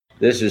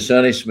This is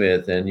Sonny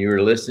Smith, and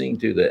you're listening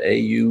to the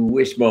AU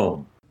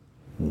Wishbone.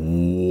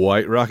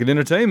 White Rocket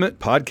Entertainment,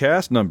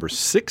 podcast number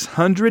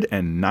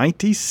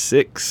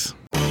 696.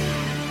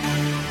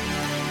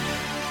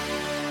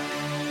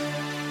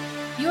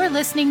 You're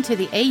listening to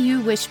the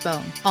AU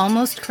Wishbone,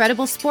 almost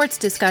credible sports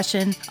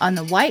discussion on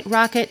the White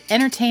Rocket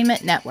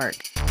Entertainment Network.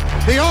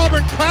 The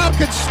Auburn crowd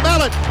can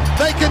smell it.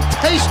 They can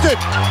taste it.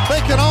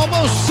 They can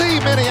almost see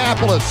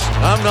Minneapolis.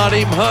 I'm not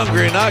even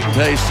hungry and I can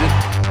taste it.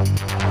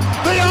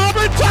 The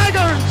Auburn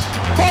Tigers,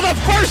 for the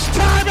first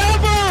time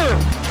ever,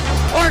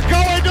 are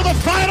going to the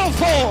Final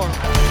Four.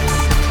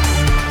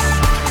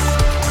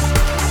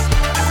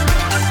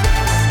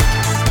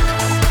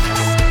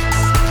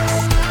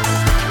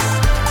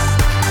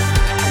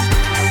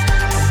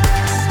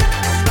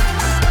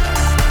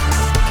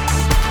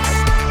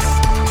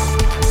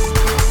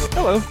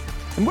 Hello,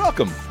 and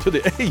welcome to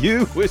the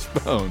AU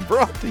Wishbone,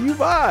 brought to you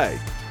by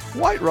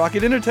White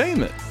Rocket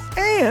Entertainment,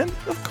 and,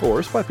 of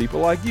course, by people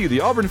like you, the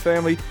Auburn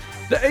family,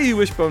 the AU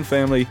Wishbone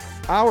family,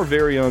 our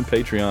very own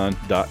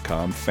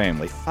Patreon.com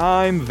family.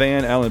 I'm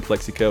Van Allen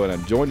Plexico, and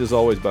I'm joined, as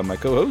always, by my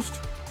co-host.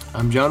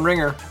 I'm John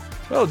Ringer.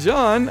 Well,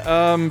 John,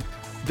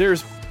 there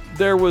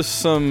was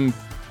some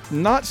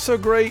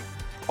not-so-great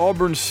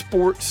Auburn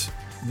sports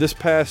this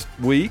past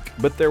week,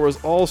 but there was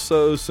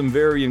also some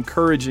very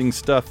encouraging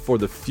stuff for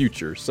the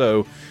future.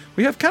 So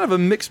we have kind of a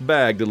mixed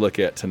bag to look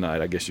at tonight,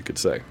 I guess you could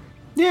say.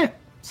 Yeah,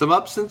 some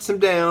ups and some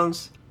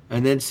downs,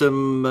 and then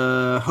some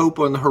hope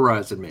on the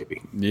horizon, maybe.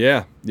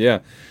 Yeah.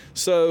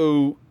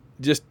 So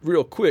just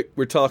real quick,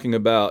 we're talking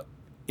about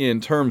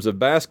in terms of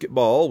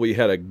basketball, we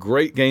had a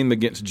great game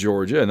against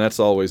Georgia, and that's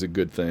always a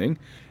good thing.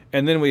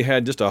 And then we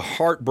had just a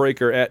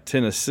heartbreaker at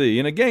Tennessee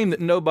in a game that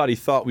nobody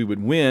thought we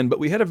would win, but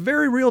we had a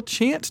very real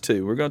chance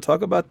to. We're going to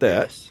talk about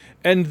that. Yes.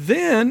 And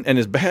then, and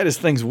as bad as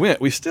things went,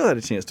 we still had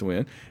a chance to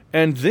win.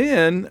 And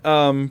then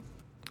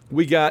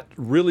we got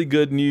really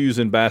good news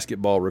in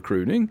basketball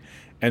recruiting.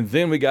 And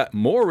then we got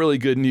more really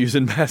good news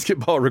in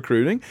basketball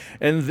recruiting.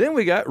 And then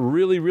we got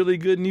really, really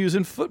good news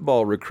in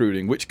football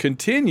recruiting, which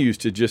continues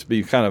to just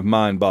be kind of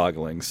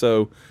mind-boggling.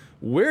 So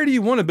where do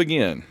you want to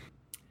begin?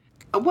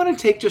 I want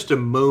to take just a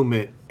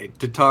moment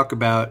to talk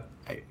about,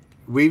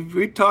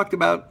 we've talked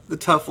about the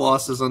tough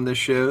losses on this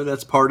show.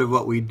 That's part of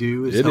what we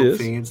do, is help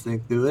fans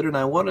think through it. And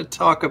I want to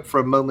talk up for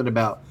a moment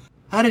about,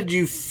 how did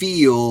you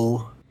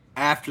feel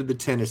after the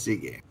Tennessee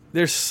game?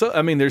 There's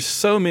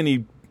so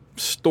many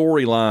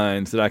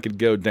storylines that I could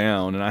go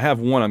down, and I have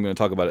one I'm going to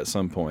talk about at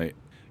some point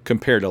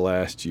compared to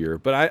last year.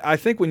 But I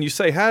think when you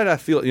say, how did I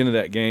feel at the end of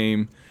that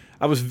game,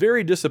 I was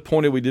very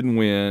disappointed we didn't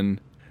win.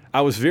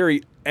 I was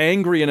very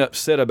angry and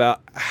upset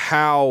about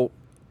how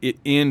it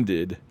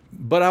ended,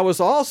 but I was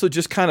also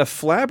just kind of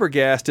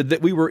flabbergasted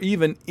that we were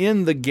even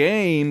in the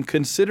game,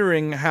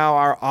 considering how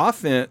our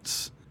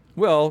offense,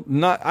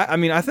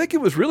 I think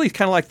it was really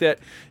kind of like that.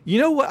 You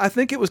know what? I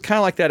think it was kind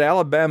of like that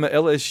Alabama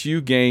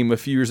LSU game a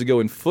few years ago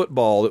in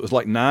football. It was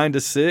like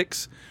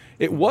 9-6.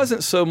 It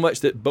wasn't so much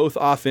that both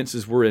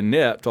offenses were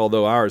inept,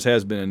 although ours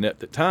has been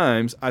inept at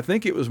times. I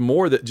think it was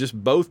more that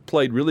just both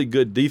played really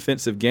good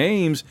defensive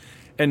games,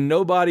 and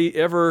nobody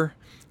ever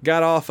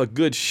got off a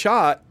good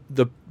shot.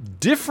 The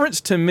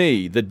difference to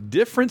me, the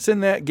difference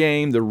in that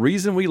game, the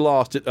reason we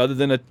lost it, other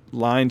than a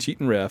line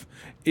cheating ref,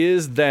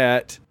 is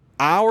that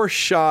our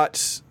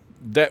shots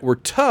that were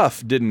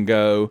tough didn't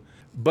go,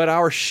 but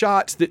our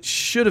shots that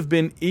should have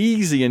been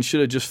easy and should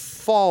have just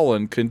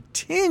fallen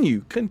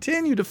continue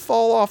to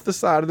fall off the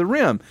side of the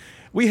rim.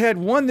 We had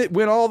one that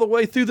went all the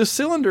way through the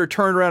cylinder,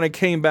 turned around and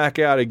came back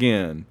out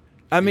again.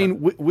 I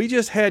mean, we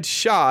just had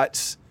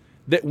shots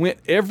that went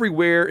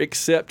everywhere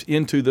except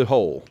into the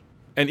hole.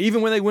 And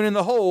even when they went in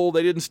the hole,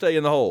 they didn't stay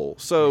in the hole.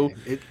 So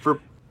for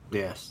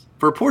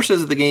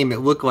portions of the game,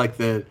 it looked like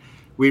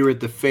we were at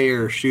the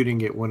fair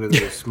shooting at one of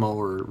those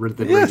smaller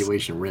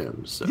regulation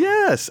rims. So.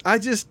 Yes,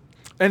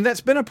 and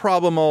that's been a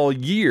problem all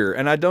year,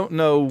 and I don't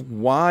know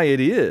why it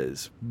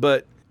is,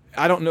 but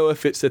I don't know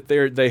if it's that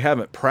they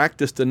haven't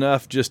practiced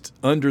enough just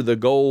under the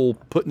goal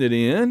putting it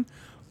in,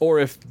 or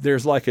if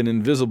there's like an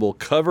invisible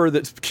cover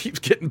that keeps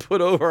getting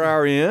put over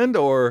our end,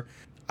 or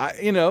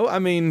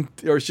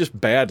it's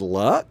just bad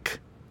luck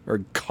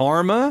or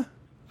karma.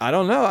 I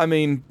don't know. I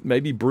mean,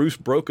 maybe Bruce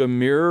broke a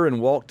mirror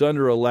and walked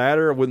under a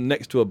ladder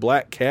next to a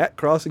black cat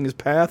crossing his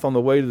path on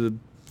the way to the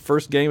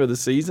first game of the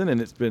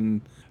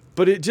season,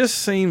 but it just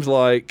seems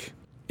like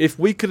if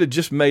we could have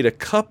just made a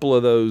couple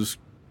of those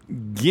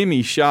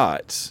gimme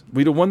shots,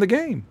 we'd have won the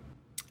game.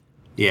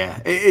 Yeah,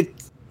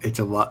 it's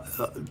a lot.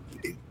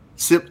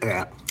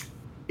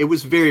 It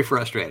was very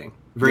frustrating,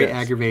 very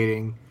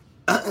aggravating.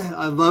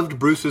 I loved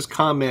Bruce's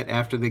comment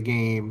after the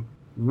game.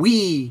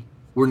 We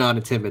were not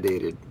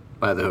intimidated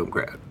by the home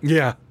crowd.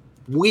 Yeah.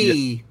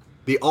 The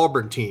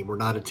Auburn team, were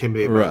not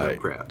intimidated by the home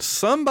crowd.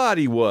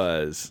 Somebody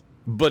was,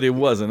 but it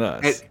wasn't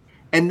us.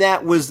 And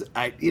that was,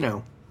 at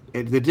the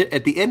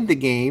end of the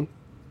game,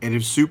 in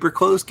a super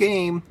close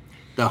game,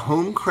 the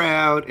home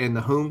crowd and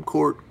the home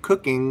court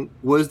cooking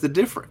was the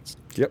difference.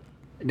 Yep.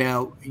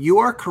 Now, you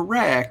are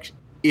correct.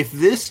 If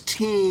this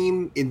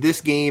team in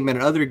this game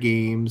and other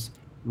games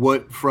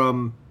what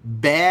from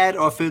bad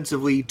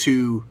offensively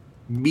to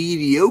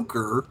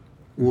mediocre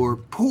or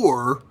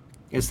poor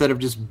instead of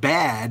just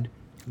bad,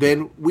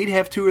 then we'd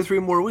have 2 or 3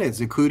 more wins,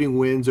 including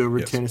wins over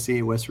Tennessee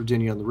and West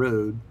Virginia on the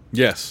road.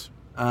 Yes.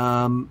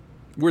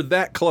 We're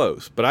that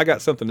close, but I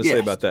got something to say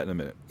about that in a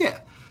minute. Yeah.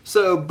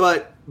 So,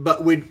 but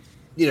we,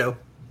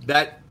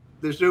 that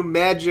there's no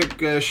magic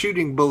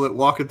shooting bullet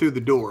walking through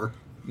the door.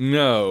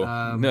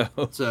 No, no.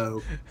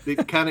 So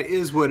it kind of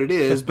is what it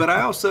is. But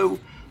I also,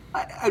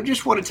 I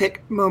just want to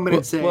take a moment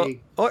and say,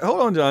 hold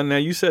on, John. Now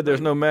you said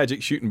there's no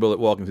magic shooting bullet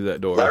walking through that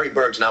door. Larry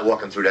Bird's not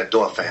walking through that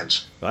door,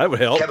 fans. That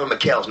would help. Kevin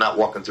McHale's not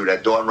walking through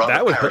that door, and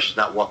Robert Parrish is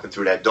not walking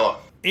through that door.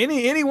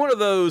 Any one of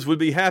those would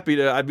be happy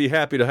to. I'd be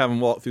happy to have him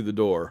walk through the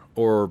door,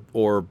 or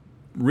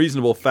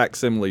reasonable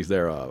facsimiles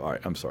thereof. All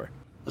right, I'm sorry. I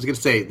was going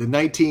to say the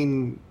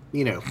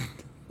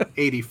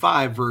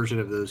 1985 version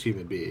of those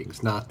human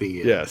beings, not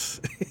the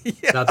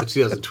not the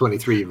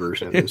 2023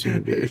 version of those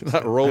human beings.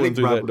 Not rolling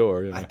through that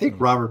door. I think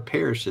Robert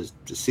Parrish is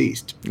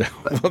deceased.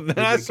 Well, then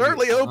I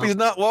certainly hope he's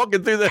not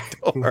walking through that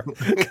door,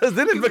 because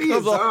then it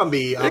becomes a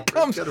zombie.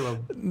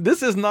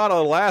 This is not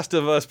a Last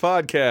of Us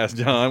podcast,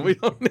 John. We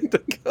don't need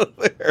to go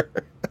there.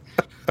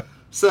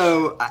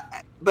 So,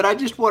 but I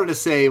just wanted to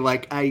say,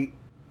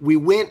 we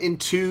went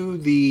into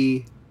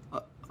the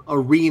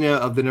arena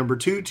of the number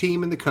 2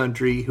 team in the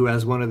country, who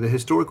has one of the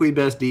historically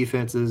best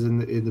defenses in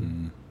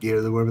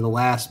the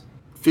last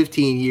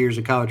 15 years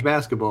of college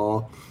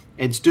basketball,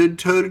 and stood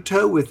toe to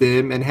toe with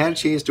them and had a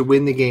chance to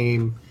win the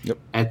game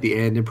at the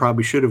end, and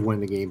probably should have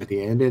won the game at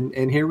the end.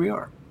 And here we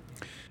are.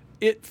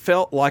 It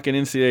felt like an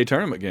NCAA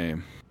tournament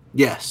game.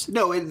 Yes.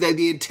 No,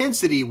 the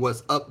intensity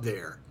was up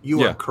there.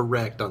 You are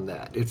correct on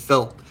that. It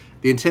felt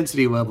the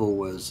intensity level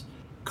was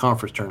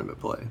conference tournament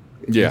play.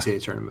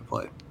 NCAA tournament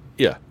play.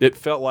 Yeah, it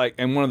felt like,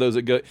 and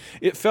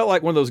it felt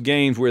like one of those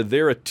games where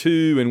they're a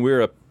 2 and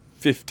we're a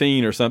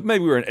 15 or something.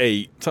 Maybe we're an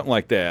 8, something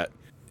like that.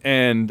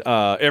 And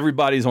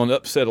everybody's on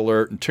upset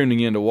alert and tuning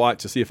in to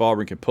watch to see if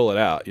Auburn can pull it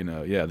out.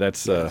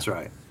 That's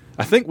right.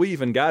 I think we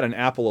even got an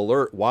Apple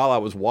alert while I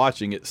was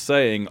watching it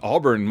saying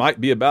Auburn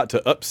might be about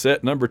to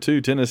upset number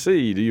 2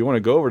 Tennessee. Do you want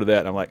to go over to that?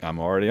 And I'm like, I'm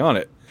already on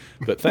it.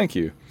 But thank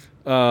you.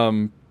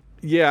 I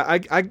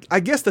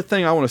guess the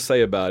thing I want to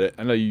say about it,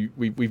 I know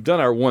we've done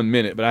our 1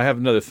 minute, but I have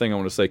another thing I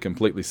want to say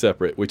completely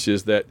separate, which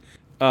is that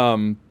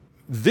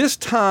this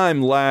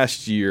time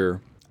last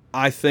year,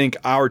 I think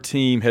our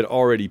team had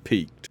already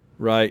peaked,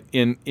 right?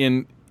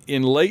 In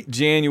late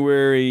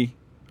January,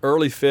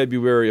 early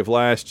February of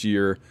last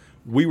year,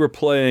 we were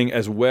playing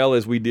as well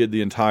as we did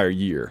the entire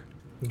year.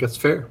 I think that's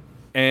fair.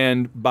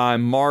 And by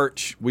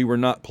March, we were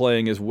not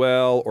playing as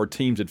well, or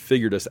teams had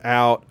figured us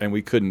out and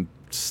we couldn't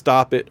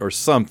stop it or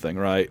something,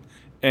 right?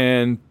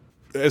 And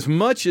as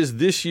much as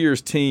this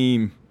year's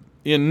team,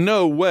 in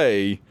no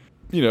way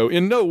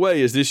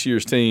is this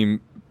year's team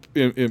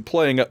in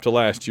playing up to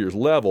last year's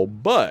level,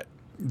 but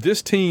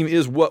this team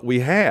is what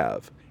we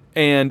have.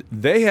 And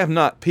they have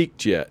not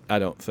peaked yet, I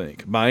don't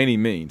think, by any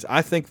means.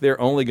 I think they're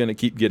only going to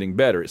keep getting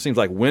better. It seems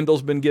like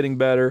Wendell's been getting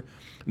better.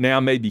 Now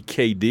maybe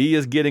KD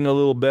is getting a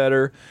little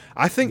better.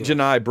 I think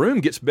Janai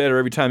Broome gets better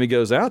every time he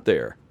goes out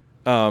there.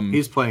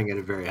 He's playing at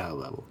a very high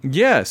level.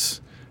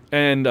 Yes.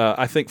 And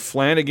I think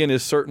Flanagan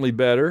is certainly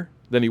better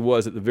than he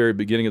was at the very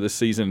beginning of the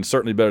season, and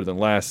certainly better than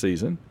last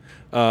season.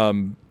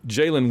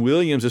 Jalen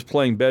Williams is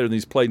playing better than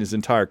he's played in his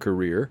entire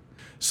career.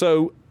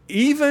 So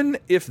even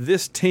if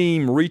this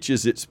team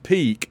reaches its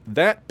peak,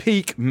 that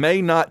peak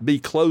may not be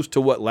close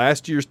to what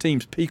last year's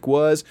team's peak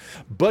was,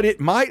 but it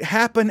might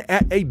happen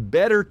at a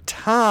better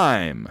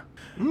time.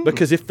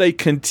 Because if they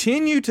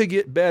continue to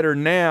get better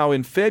now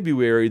in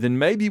February, then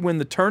maybe when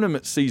the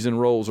tournament season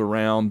rolls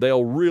around,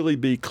 they'll really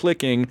be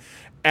clicking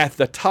at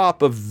the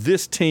top of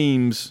this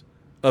team's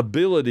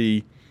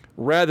ability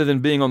rather than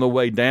being on the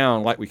way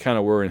down like we kind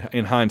of were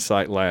in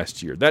hindsight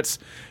last year.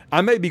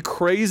 I may be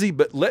crazy,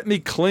 but let me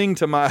cling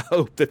to my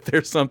hope that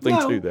there's something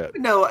to that.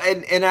 No,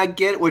 and I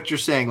get what you're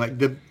saying. Like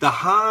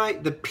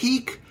the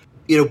peak,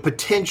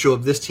 potential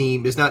of this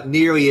team is not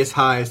nearly as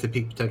high as the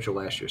peak potential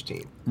last year's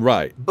team.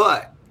 Right.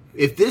 But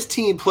if this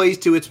team plays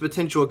to its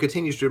potential and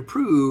continues to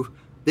improve,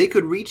 they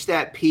could reach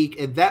that peak,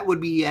 and that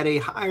would be at a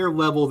higher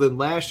level than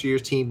last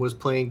year's team was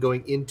playing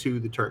going into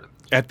the tournament.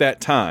 At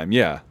that time,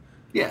 yeah.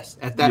 Yes,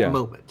 at that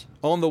moment.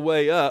 On the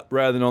way up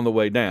rather than on the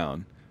way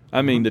down.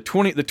 I mean, the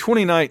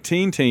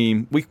 2019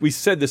 team, we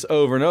said this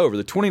over and over,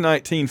 the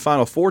 2019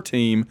 Final Four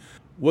team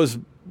was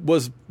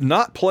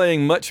not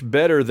playing much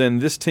better than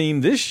this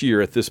team this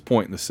year at this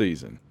point in the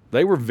season.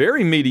 They were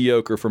very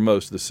mediocre for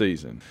most of the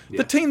season. Yeah.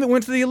 The team that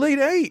went to the Elite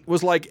Eight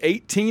was like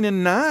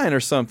 18-9 or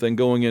something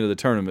going into the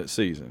tournament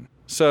season.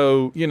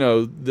 So,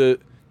 the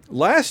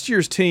last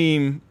year's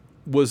team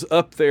was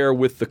up there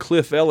with the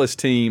Cliff Ellis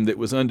team that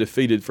was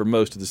undefeated for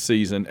most of the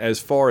season as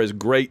far as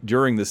great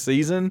during the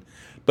season,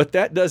 but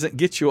that doesn't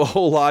get you a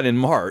whole lot in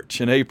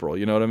March and April.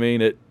 You know what I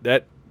mean?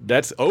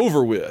 That's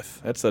over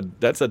with.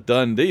 That's a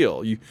done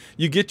deal.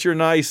 You get your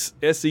nice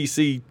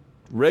SEC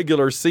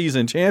regular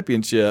season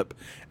championship,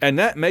 and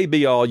that may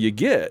be all you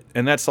get.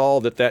 And that's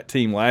all that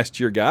team last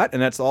year got,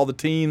 and that's all the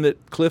team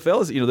that Cliff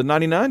Ellis, the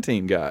 99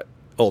 team got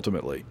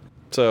ultimately.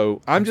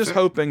 So I'm just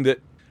hoping that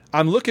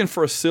I'm looking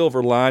for a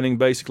silver lining,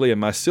 basically, and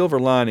my silver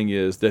lining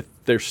is that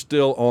they're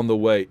still on the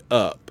way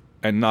up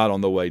and not on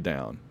the way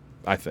down,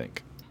 I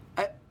think.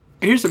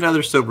 Here's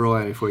another silver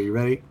lining for you.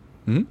 Ready?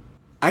 Mm-hmm.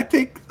 I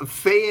think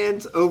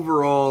fans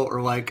overall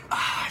are like,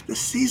 this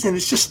season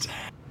is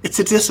it's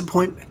a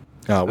disappointment.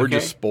 Oh, we're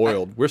just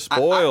spoiled. We're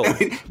spoiled. I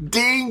mean,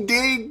 ding,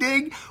 ding,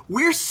 ding.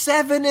 We're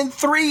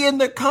 7-3 in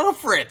the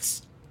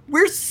conference.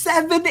 We're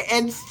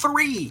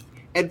 7-3.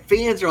 And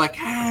fans are like,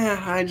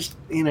 I just,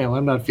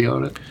 I'm not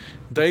feeling it.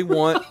 They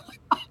want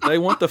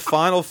the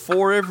Final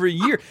Four every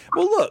year.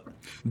 Well, look,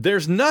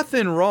 there's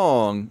nothing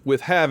wrong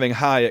with having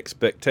high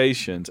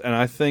expectations, and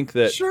I think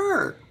that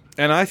sure.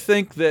 And I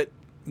think that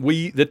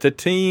the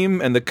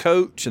team and the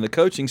coach and the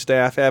coaching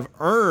staff have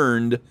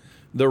earned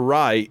the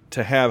right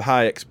to have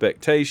high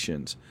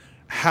expectations.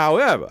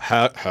 However,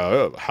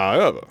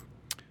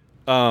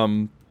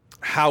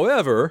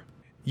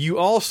 you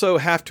also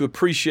have to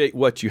appreciate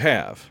what you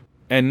have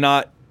and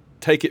not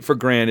take it for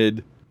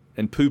granted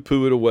and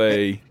poo-poo it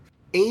away.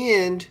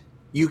 And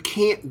you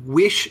can't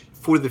wish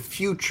for the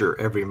future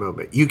every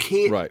moment. You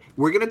can't. Right.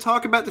 We're going to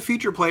talk about the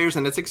future players,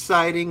 and it's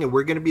exciting, and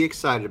we're going to be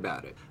excited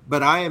about it.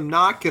 But I am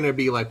not going to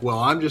be like, well,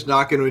 I'm just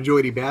not going to enjoy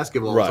any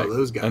basketball until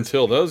those guys.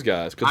 Until those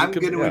guys. I'm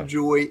going to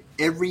enjoy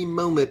every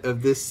moment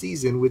of this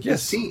season with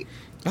this team.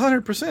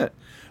 100%.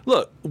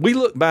 Look, we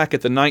look back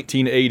at the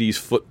 1980s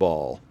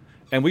football,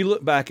 and we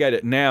look back at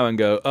it now and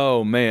go,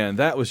 oh, man,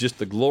 that was just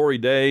the glory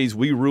days.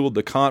 We ruled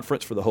the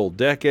conference for the whole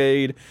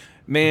decade.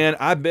 Man,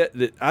 I bet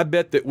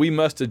that we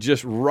must have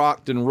just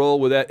rocked and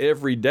rolled with that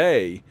every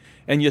day.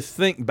 And you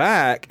think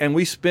back, and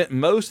we spent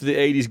most of the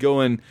 80s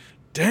going,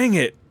 dang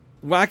it,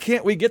 why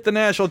can't we get the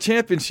national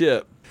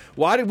championship?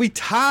 Why did we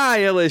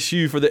tie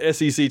LSU for the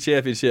SEC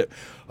championship?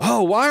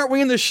 Oh, why aren't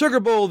we in the Sugar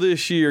Bowl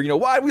this year?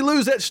 Why did we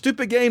lose that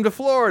stupid game to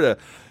Florida?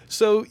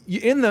 So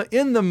in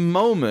the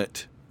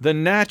moment, the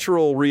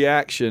natural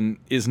reaction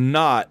is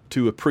not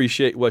to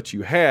appreciate what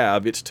you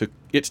have. It's to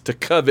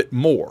covet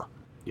more.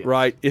 Yes.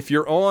 Right? If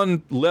you're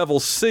on level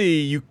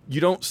C,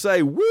 you don't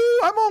say, woo,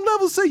 I'm on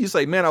level C. You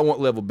say, man, I want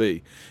level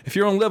B. If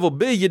you're on level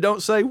B, you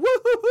don't say, woo,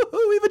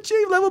 we've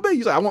achieved level B.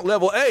 You say, I want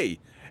level A.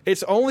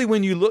 It's only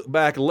when you look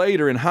back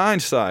later in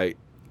hindsight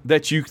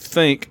that you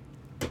think,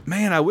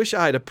 man, I wish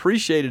I had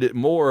appreciated it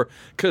more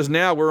because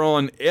now we're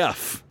on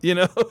F,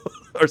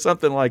 or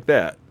something like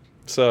that.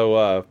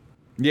 So,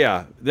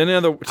 yeah. Then we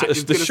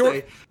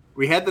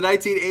had the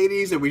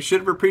 1980s and we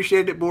should have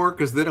appreciated it more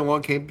because then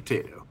along came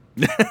potato.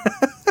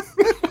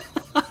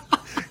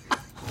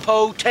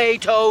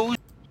 Potatoes.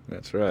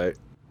 That's right.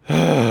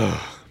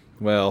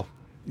 Well,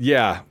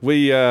 yeah,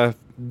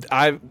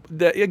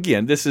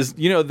 this is,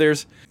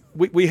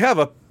 we have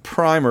a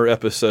primer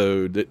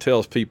episode that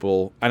tells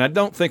people, and I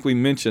don't think we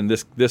mentioned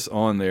this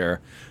on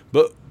there,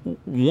 but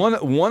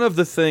one of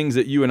the things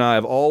that you and I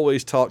have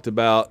always talked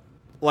about,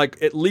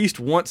 like at least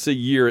once a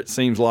year, it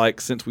seems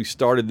like since we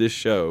started this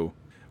show,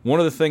 one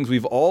of the things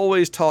we've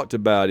always talked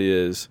about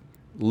is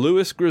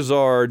Louis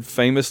Grizzard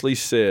famously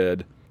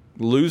said,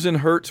 losing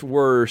hurts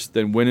worse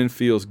than winning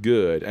feels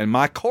good. And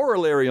my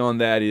corollary on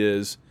that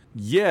is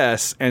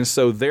yes, and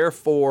so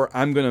therefore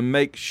I'm going to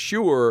make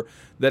sure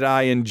that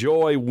I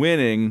enjoy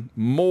winning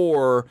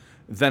more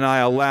than I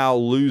allow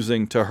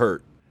losing to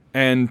hurt.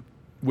 And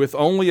with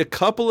only a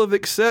couple of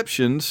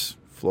exceptions,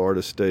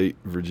 Florida State,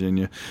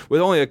 Virginia,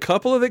 with only a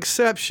couple of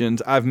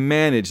exceptions, I've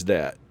managed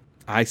that.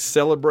 I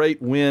celebrate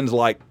wins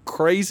like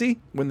crazy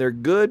when they're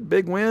good,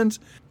 big wins.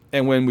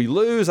 And when we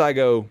lose, I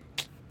go,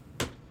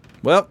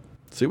 well,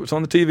 see what's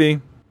on the TV.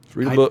 Let's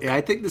read a book.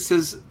 I think this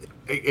is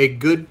a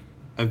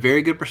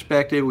very good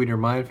perspective we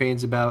remind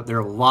fans about. There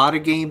are a lot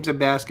of games in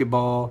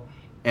basketball,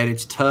 and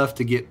it's tough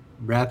to get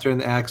wrapped around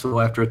the axle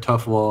after a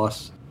tough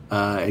loss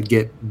and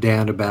get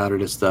down about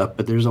it and stuff.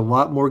 But there's a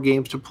lot more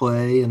games to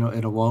play and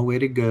a long way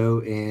to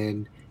go,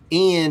 and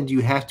you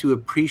have to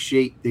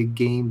appreciate the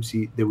games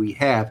that we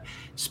have.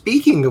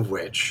 Speaking of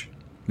which,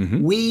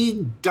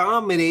 we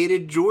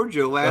dominated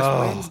Georgia last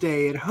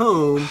Wednesday at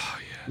home. Oh,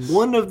 yes.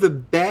 One of the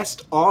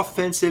best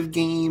offensive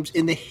games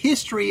in the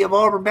history of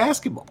Auburn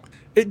basketball.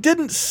 It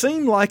didn't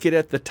seem like it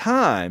at the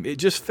time. It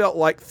just felt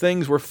like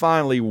things were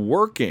finally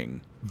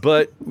working.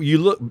 But you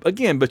look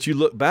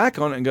back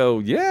on it and go,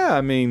 yeah, I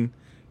mean,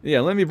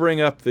 yeah. Let me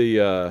bring up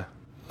the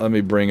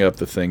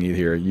thingy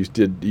here. You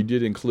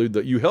did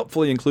include you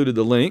helpfully included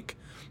the link.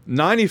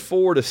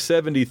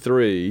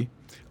 94-73.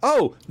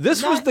 Oh,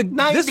 this was the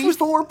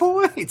 94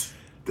 points.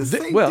 The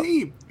same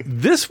team.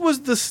 This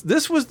was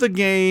the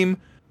game.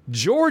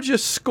 Georgia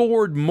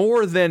scored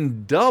more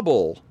than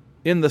double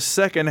in the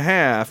second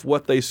half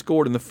what they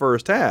scored in the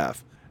first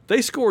half.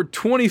 They scored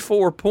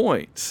 24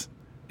 points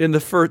in the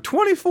first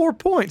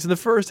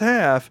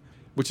half,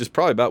 which is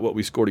probably about what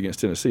we scored against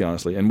Tennessee,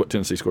 honestly, and what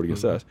Tennessee scored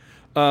against us.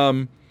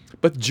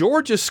 But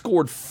Georgia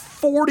scored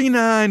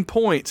 49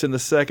 points in the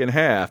second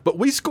half, but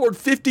we scored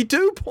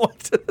 52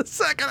 points in the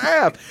second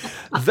half.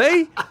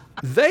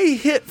 They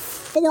hit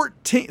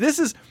 14. This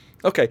is,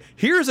 okay,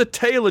 here's a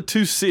tale of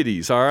two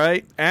cities, all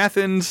right?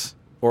 Athens,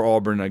 or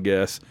Auburn, I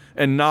guess,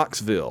 and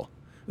Knoxville.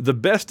 The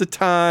best of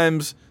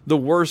times, the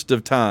worst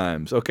of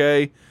times,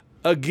 okay?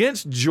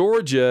 Against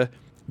Georgia,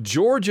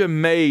 Georgia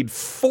made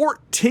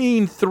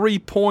 14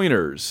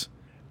 three-pointers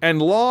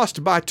and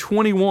lost by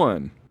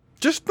 21.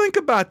 Just think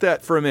about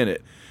that for a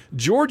minute.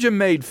 Georgia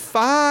made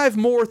 5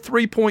 more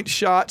three-point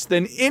shots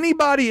than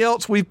anybody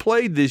else we've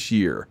played this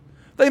year.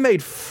 They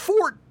made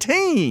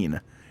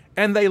 14,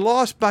 and they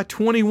lost by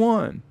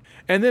 21.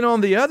 And then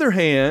on the other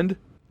hand,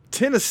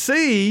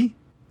 Tennessee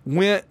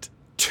went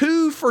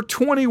 2 for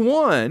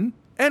 21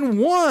 and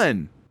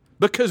won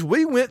because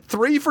we went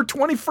 3 for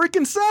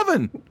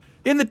 20-freaking-7.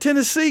 In the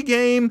Tennessee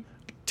game,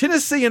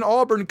 Tennessee and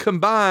Auburn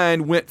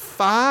combined went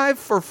 5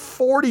 for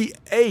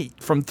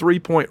 48 from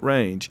three-point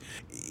range.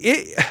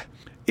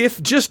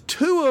 If just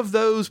 2 of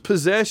those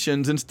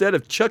possessions, instead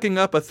of chucking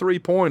up a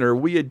three-pointer,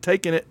 we had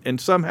taken it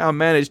and somehow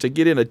managed to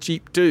get in a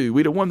cheap 2,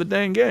 we'd have won the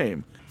dang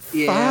game.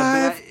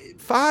 Yeah,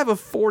 5 of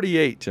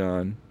 48,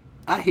 John.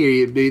 I hear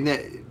you,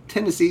 dude.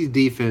 Tennessee's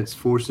defense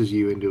forces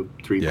you into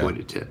three-point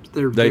attempts.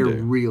 They're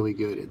really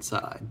good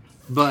inside.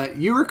 But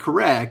you were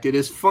correct. It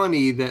is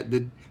funny that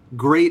the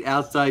great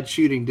outside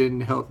shooting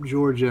didn't help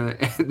Georgia,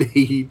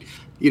 and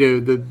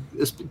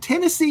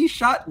Tennessee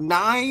shot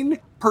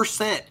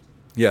 9%.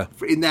 Yeah.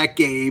 In that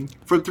game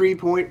from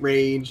three-point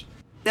range.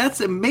 That's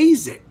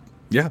amazing.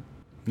 Yeah.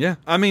 Yeah.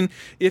 I mean,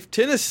 if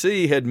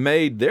Tennessee had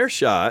made their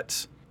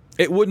shots,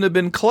 it wouldn't have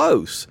been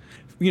close.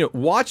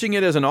 Watching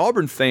it as an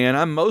Auburn fan,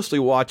 I'm mostly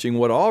watching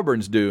what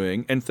Auburn's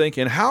doing and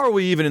thinking, how are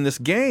we even in this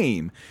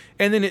game?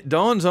 And then it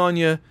dawns on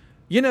you,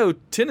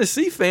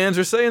 Tennessee fans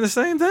are saying the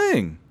same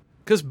thing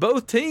because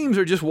both teams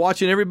are just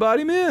watching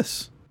everybody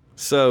miss.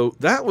 So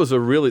both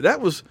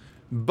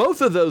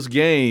of those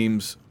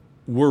games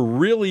were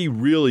really,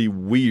 really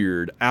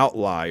weird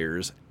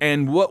outliers.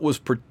 And what was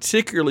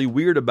particularly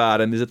weird about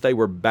them is that they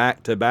were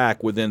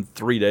back-to-back within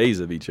 3 days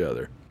of each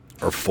other.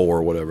 Or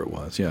 4, whatever it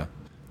was, yeah.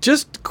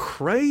 Just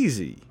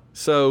crazy.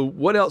 So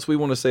what else we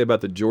want to say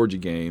about the Georgia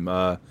game?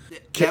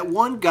 That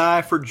one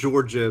guy for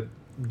Georgia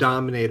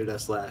dominated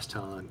us last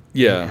time.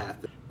 Yeah.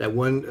 That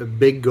one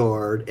big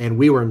guard, and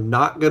we were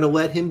not going to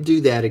let him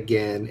do that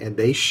again, and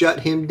they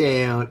shut him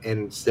down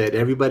and said,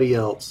 everybody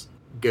else,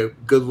 good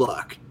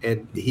luck.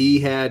 And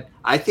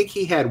I think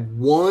he had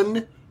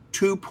 1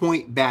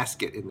 2-point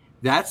basket.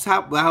 That's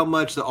how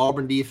much the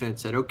Auburn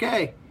defense said,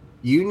 okay,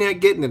 you're not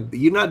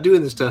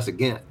doing this to us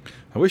again.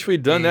 I wish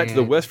we'd done that to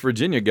the West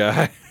Virginia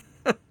guy.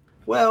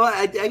 Well,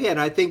 I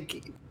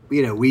think,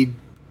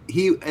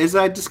 he, as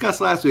I discussed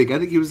last week, I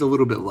think he was a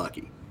little bit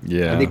lucky.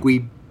 Yeah. I think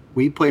we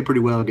played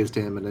pretty well against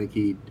him, and I think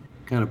he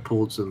kind of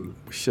pulled some.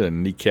 We should have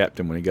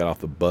kneecapped him when he got off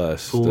the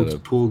bus.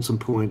 Pulled some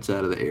points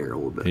out of the air a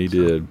little bit. He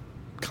did.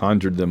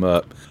 Conjured them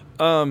up.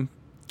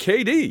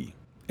 KD,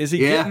 is he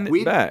getting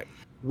it back?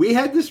 We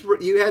had this.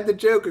 You had the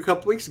joke a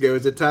couple weeks ago.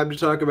 Is it time to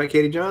talk about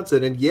KD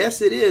Johnson? And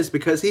yes, it is,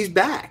 because he's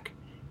back.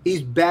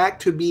 He's back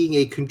to being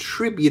a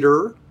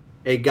contributor,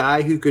 a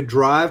guy who could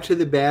drive to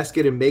the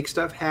basket and make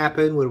stuff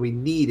happen when we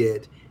need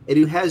it, and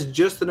who has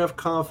just enough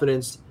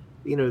confidence,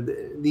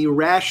 the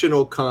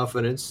irrational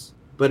confidence,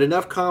 but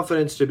enough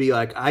confidence to be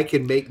like, I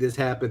can make this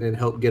happen and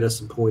help get us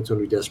some points when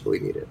we desperately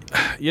need it.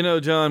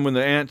 John, when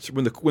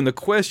the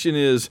question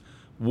is,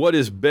 what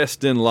is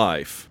best in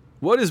life?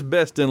 What is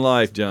best in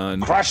life,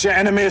 John? Crush your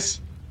enemies,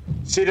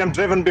 see them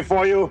driven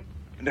before you,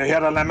 and to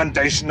hear the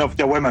lamentation of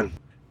their women.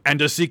 And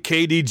to see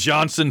KD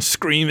Johnson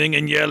screaming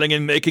and yelling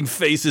and making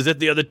faces at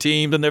the other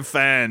teams and their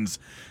fans.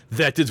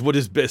 That is what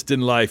is best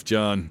in life,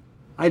 John.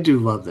 I do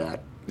love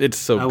that. It's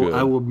so good.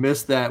 I will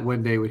miss that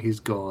one day when he's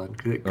gone,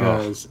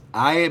 because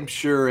I am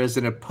sure as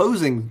an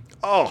opposing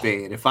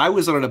fan, if I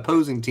was on an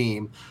opposing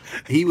team,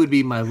 he would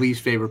be my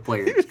least favorite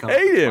player.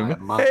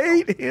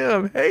 Hate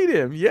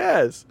him.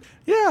 Yes.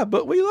 Yeah,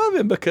 but we love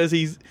him because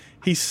he's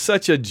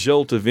such a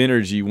jolt of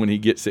energy when he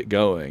gets it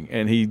going,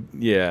 and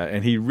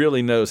he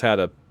really knows how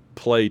to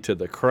play to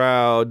the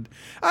crowd.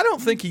 I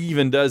don't think he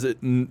even does it.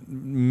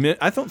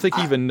 I don't think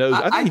he even knows.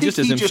 I think he just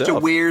is himself. He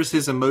just wears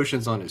his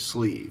emotions on his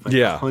sleeve.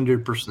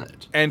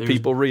 100%. And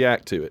people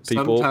react to it.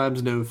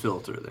 Sometimes no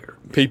filter there.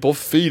 People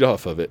feed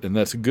off of it, and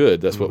that's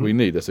good. That's what we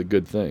need. That's a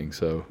good thing.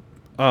 So,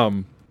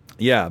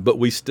 but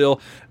we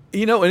still,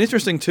 an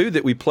interesting too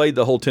that we played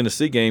the whole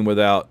Tennessee game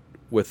without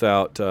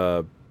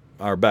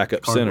our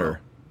backup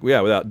center. Yeah,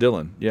 without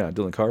Dylan. Yeah,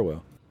 Dylan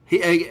Carwell.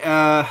 He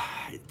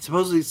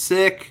supposedly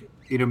sick.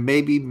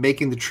 Maybe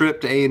making the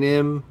trip to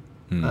A&M.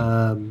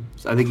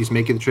 I think he's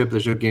making the trip.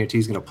 There's no guarantee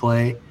he's going to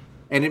play.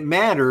 And it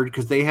mattered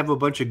because they have a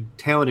bunch of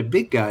talented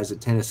big guys at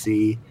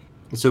Tennessee.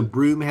 And so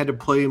Broome had to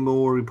play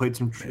more. We played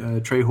some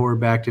Trey Hoare,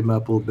 backed him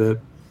up a little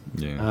bit.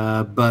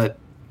 Yeah. But,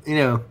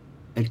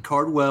 at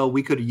Cardwell,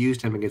 we could have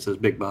used him against those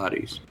big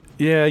bodies.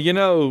 Yeah,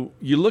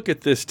 you look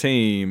at this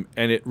team,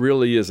 and it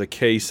really is a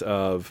case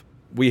of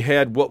we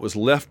had what was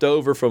left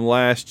over from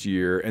last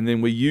year, and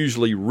then we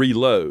usually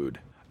reload.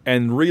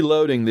 And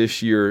reloading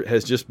this year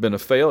has just been a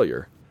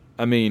failure.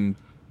 I mean,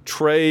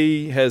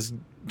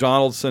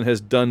 Donaldson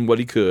has done what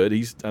he could.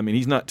 He's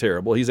not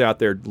terrible. He's out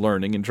there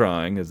learning and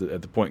trying at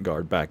the point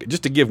guard back,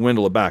 just to give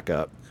Wendell a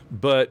backup.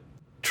 But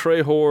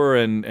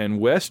Trehor and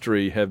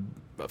Westry have,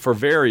 for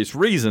various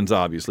reasons,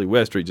 obviously,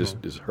 Westry just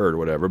is hurt or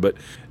whatever. But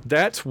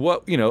that's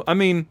what,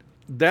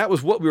 that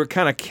was what we were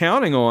kind of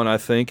counting on, I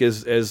think,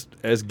 as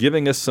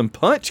giving us some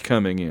punch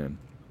coming in.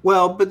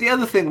 Well, but the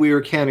other thing we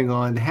were counting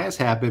on has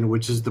happened,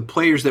 which is the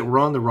players that were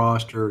on the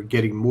roster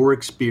getting more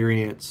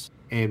experience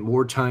and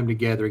more time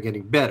together and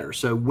getting better.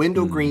 So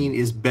Wendell Green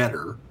is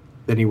better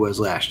than he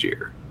was last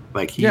year.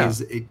 Like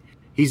he's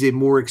a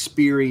more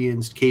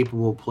experienced,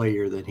 capable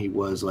player than he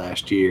was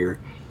last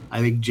year. I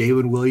think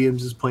Jalen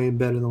Williams is playing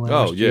better than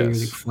last year. I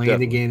think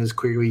Flanagan is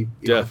clearly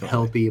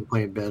healthy and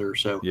playing better.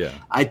 So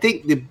I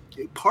think the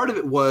part of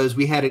it was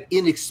we had an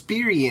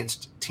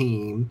inexperienced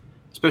team,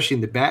 especially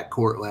in the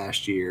backcourt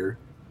last year.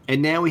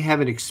 And now we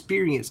have an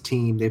experienced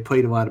team. They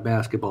played a lot of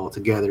basketball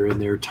together,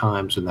 and there are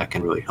times when that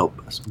can really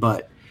help us.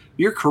 But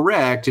you're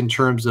correct in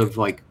terms of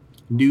like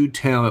new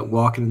talent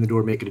walking in the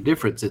door making a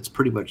difference. It's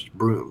pretty much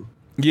Broom.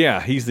 Yeah,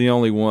 he's the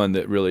only one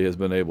that really has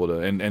been able to,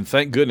 and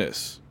thank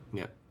goodness.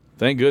 Yeah,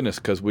 thank goodness,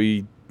 because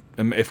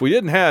if we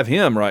didn't have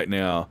him right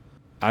now,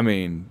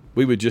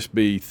 we would just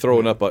be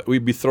throwing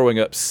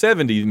up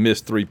 70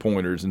 missed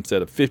 3-pointers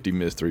instead of 50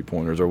 missed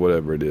 3-pointers or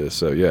whatever it is.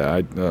 So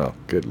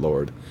good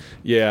Lord,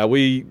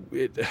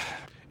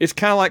 it's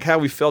kind of like how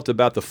we felt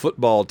about the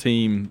football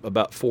team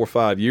about 4 or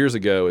 5 years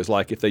ago. Is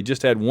like if they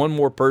just had one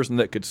more person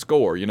that could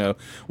score.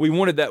 We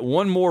wanted that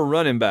one more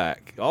running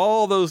back.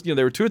 All those,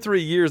 there were 2 or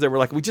 3 years that were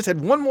like we just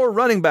had one more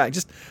running back,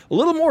 just a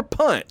little more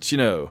punch.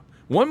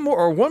 One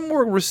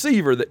more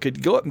receiver that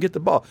could go up and get the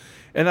ball.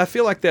 And I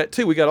feel like that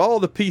too. We got all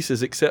the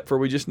pieces except for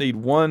we just need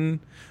one.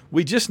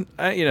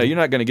 You're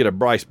not going to get a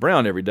Bryce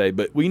Brown every day,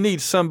 but we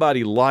need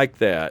somebody like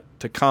that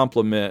to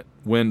complement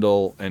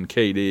Wendell and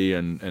KD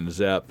and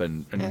Zepp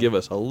and give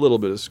us a little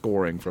bit of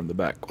scoring from the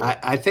backcourt.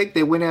 I think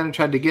they went out and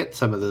tried to get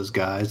some of those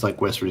guys,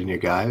 like West Virginia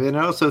guy, and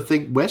I also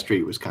think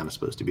Westry was kind of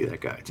supposed to be that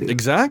guy too.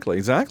 Exactly.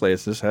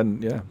 It's just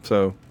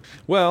So,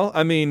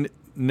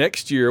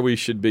 next year we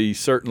should be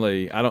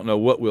certainly. I don't know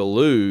what we'll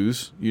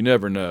lose. You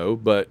never know,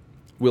 but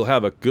we'll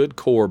have a good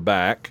core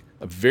back.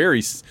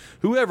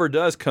 Whoever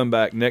does come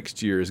back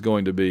next year is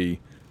going to be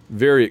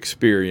very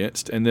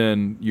experienced, and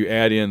then you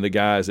add in the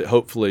guys that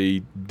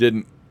hopefully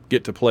didn't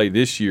get to play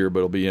this year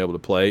but will be able to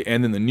play,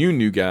 and then the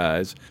new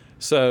guys.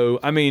 So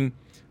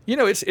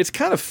it's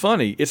kind of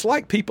funny. It's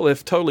like people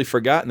have totally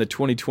forgotten the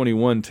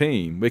 2021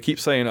 team. They keep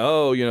saying,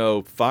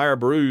 fire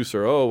Bruce,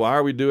 or why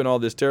are we doing all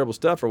this terrible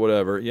stuff or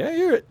whatever. Yeah,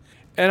 you're it.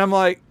 And I'm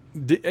like,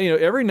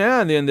 every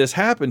now and then this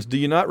happens. Do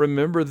you not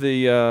remember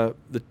the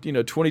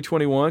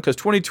 2021? Because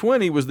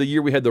 2020 was the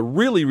year we had the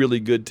really,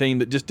 really good team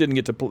that just didn't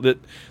get to play. That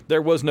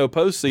there was no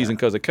postseason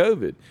because of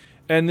COVID.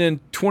 And then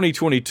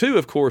 2022,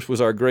 of course,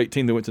 was our great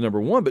team that went to number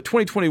 1. But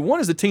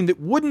 2021 is the team that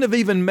wouldn't have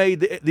even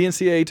made the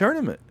NCAA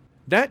tournament.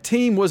 That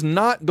team was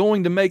not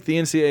going to make the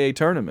NCAA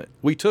tournament.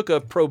 We took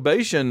a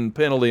probation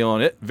penalty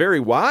on it very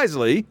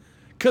wisely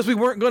because we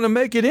weren't going to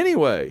make it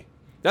anyway.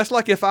 That's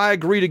like if I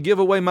agree to give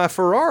away my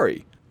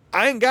Ferrari.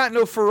 I ain't got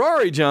no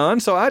Ferrari,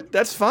 John, so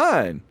that's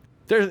fine.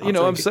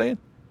 I'm saying?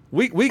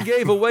 We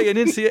gave away an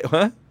NCAA.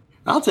 Huh?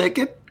 I'll take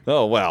it.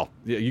 Oh, well,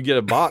 you get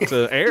a box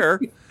of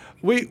air.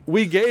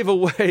 We gave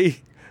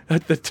away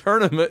the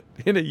tournament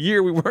in a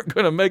year we weren't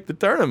going to make the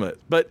tournament.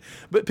 But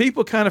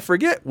people kind of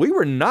forget we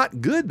were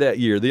not good that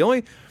year. The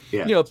only,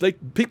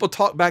 people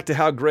talk back to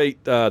how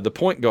great the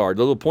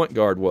little point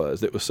guard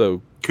was. That was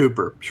so Sharif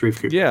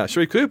Cooper. Yeah,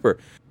 Sharif Cooper.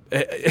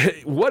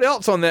 What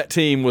else on that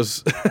team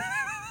was?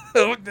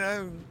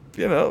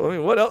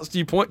 What else do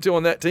you point to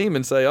on that team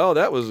and say, "Oh,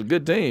 that was a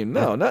good team"?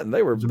 No, nothing.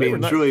 They were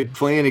not. Really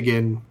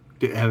Flanagan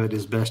didn't have it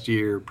his best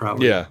year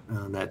probably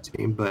on that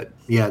team, but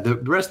the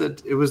rest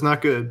of it was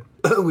not good.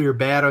 We were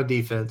bad on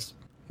defense.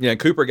 Yeah, and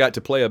Cooper got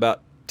to play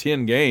about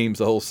 10 games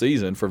the whole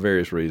season for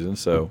various reasons.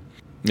 So,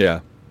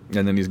 and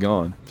then he's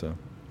gone. So,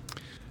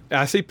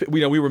 I see.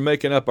 We were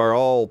making up our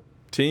all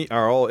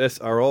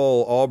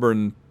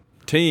Auburn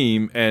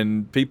team,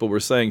 and people were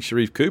saying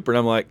Sharif Cooper, and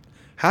I'm like,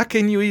 how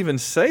can you even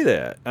say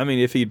that?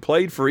 If he'd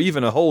played for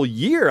even a whole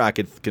year, I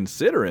could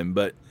consider him,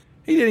 but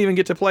he didn't even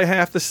get to play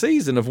half the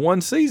season of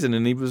one season,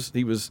 and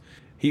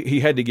he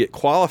had to get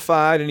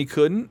qualified, and he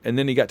couldn't, and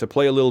then he got to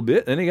play a little bit,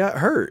 and then he got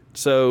hurt.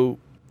 So,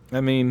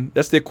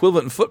 that's the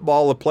equivalent in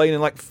football of playing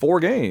in like 4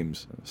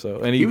 games. So,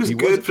 and he was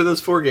good for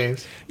those 4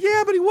 games.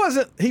 Yeah, but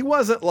he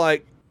wasn't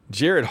like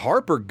Jared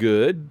Harper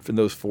good for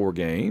those 4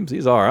 games.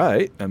 He's all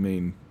right.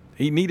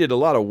 He needed a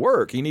lot of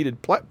work. He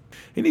needed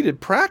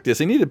practice.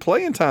 He needed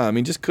playing time.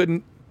 He just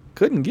couldn't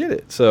get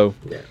it. So,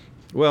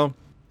 well,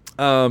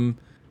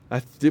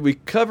 did we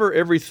cover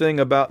everything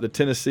about the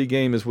Tennessee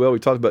game as well? We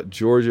talked about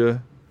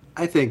Georgia.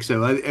 I think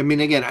so.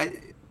 Again,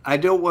 I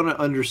don't want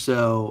to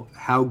undersell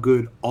how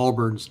good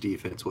Auburn's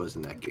defense was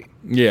in that game.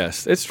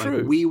 Yes, it's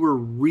true. We were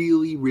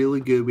really,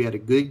 really good. We had a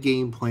good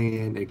game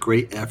plan, a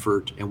great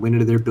effort, and went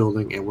into their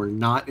building, and we're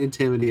not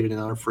intimidated and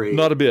not afraid.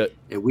 Not a bit.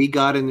 And we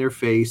got in their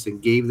face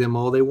and gave them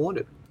all they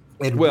wanted.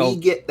 And we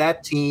get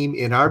that team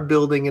in our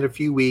building in a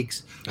few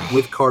weeks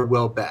with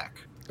Cardwell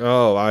back.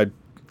 Oh,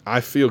 I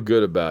feel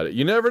good about it.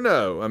 You never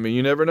know. I mean,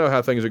 you never know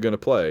how things are going to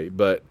play.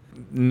 But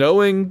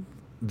knowing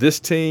this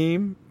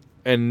team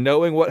and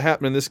knowing what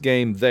happened in this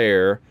game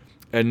there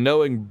and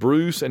knowing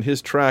Bruce and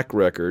his track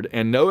record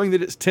and knowing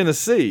that it's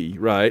Tennessee,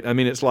 right? I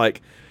mean, it's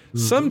like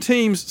some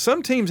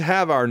teams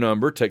have our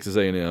number, Texas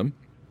A&M,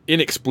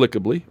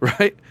 inexplicably,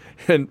 right?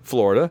 And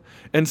Florida.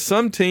 And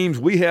some teams,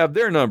 we have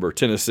their number,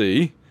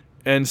 Tennessee.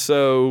 And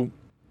so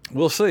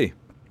we'll see.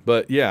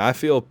 But, yeah, I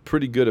feel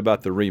pretty good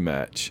about the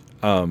rematch.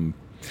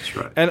 That's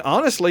right. And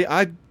honestly,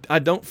 I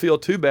don't feel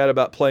too bad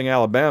about playing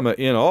Alabama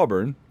in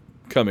Auburn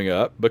coming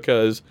up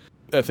because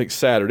I think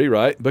Saturday,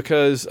 right?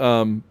 Because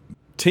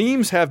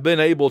teams have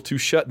been able to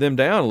shut them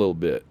down a little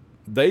bit.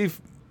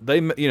 They've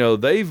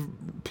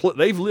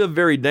lived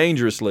very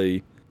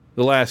dangerously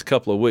the last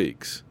couple of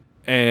weeks.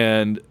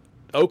 And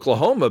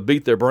Oklahoma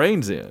beat their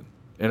brains in.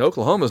 And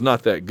Oklahoma's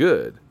not that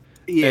good.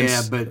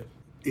 Yeah, but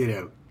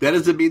that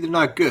doesn't mean they're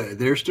not good.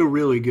 They're still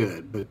really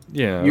good. But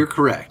you're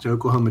correct.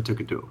 Oklahoma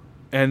took it to them.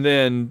 And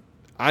then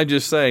I'm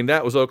just saying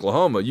that was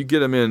Oklahoma. You get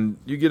them in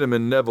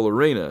Neville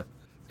Arena,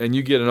 and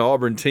you get an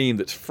Auburn team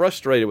that's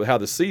frustrated with how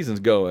the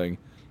season's going,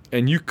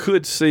 and you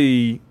could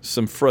see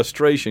some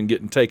frustration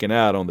getting taken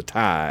out on the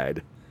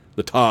Tide,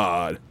 the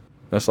Todd.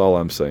 That's all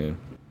I'm saying.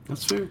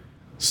 That's fair.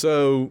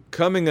 So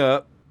coming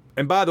up,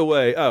 and by the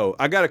way,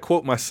 I got to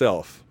quote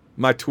myself,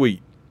 my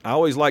tweet. I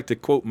always like to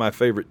quote my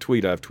favorite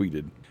tweet I've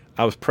tweeted.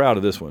 I was proud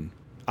of this one.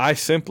 I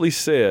simply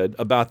said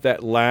about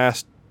that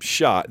last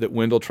shot that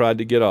Wendell tried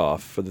to get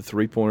off for the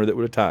three-pointer that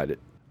would have tied it.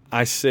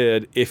 I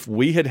said if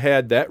we had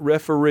had that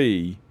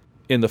referee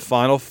in the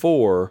Final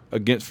Four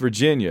against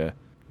Virginia,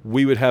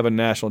 we would have a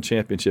national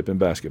championship in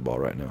basketball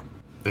right now.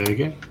 There you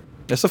go.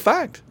 That's a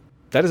fact.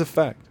 That is a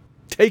fact.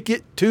 Take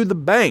it to the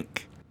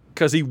bank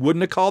because he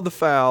wouldn't have called the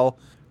foul.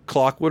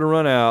 Clock would have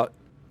run out.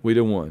 We'd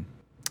have won.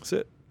 That's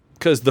it.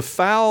 Because the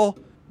foul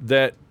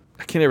that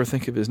I can't ever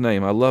think of his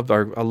name. I loved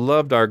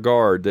our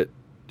guard that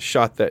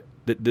shot that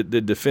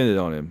defended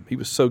on him. He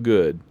was so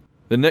good.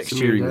 The next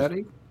year,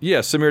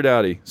 Samir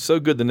Dowdy, so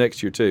good the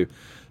next year too.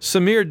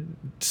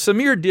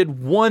 Samir did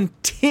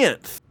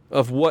 1/10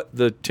 of what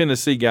the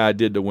Tennessee guy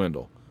did to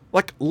Wendell,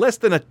 like less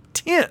than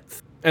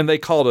 1/10, and they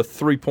called a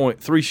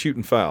 3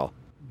 shooting foul.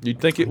 You'd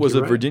think it was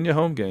a Virginia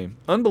home game.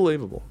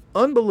 Unbelievable.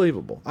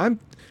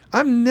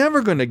 I'm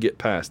never going to get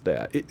past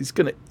that. It's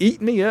going to eat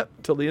me up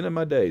till the end of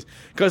my days.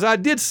 Because I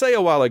did say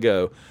a while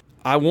ago,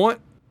 I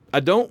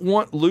don't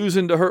want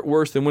losing to hurt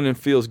worse than winning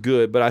feels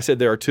good, but I said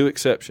there are 2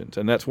 exceptions,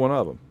 and that's one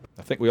of them.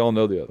 I think we all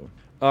know the other one.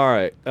 All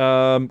right.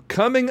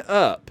 Coming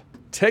up,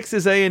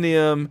 Texas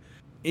A&M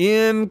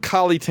in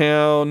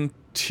Colleytown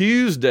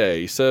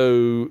Tuesday.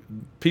 So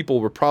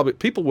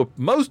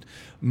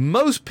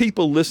most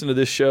people listen to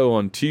this show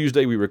on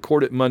Tuesday. We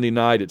record it Monday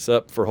night. It's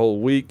up for a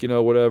whole week,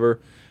 whatever.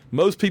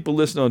 Most people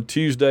listen on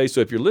Tuesday.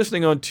 So if you're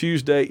listening on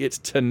Tuesday, it's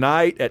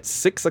tonight at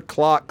 6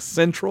 o'clock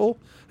Central.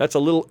 That's a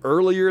little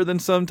earlier than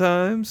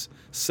sometimes.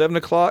 7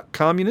 o'clock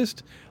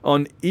Communist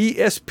on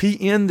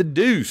ESPN The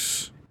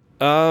Deuce.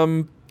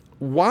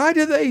 Why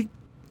do they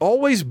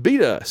always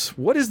beat us?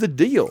 What is the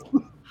deal?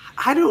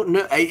 I don't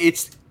know.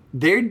 It's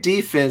their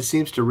defense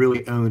seems to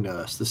really own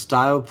us. The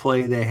style of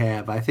play they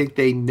have. I think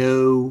they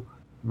know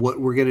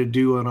what we're going to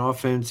do on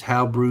offense,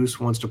 how Bruce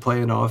wants to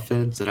play an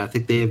offense, and I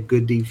think they have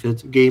good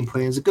defensive game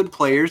plans, good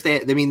players.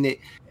 They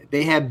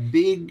have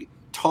big,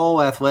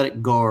 tall,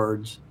 athletic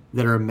guards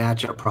that are a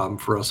matchup problem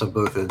for us on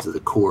both ends of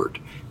the court.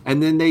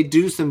 And then they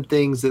do some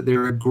things that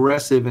they're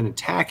aggressive and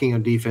attacking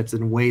on defense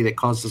in a way that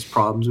causes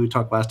problems. We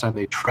talked last time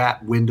they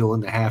trap Wendell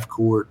in the half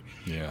court.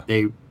 Yeah.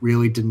 They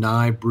really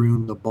deny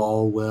Broome the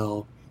ball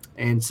well.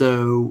 And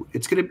so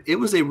it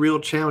was a real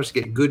challenge to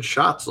get good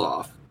shots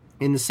off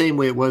in the same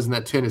way it was in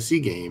that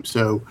Tennessee game.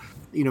 So,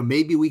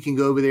 maybe we can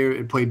go over there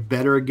and play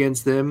better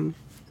against them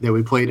than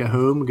we played at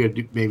home. We're going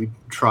to maybe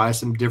try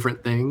some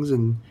different things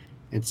and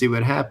see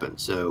what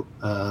happens. So,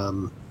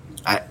 I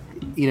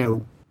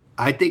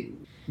think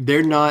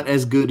they're not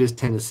as good as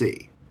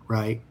Tennessee,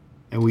 right?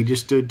 And we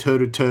just stood toe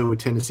to toe with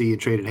Tennessee and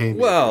traded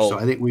haymakers. Well, so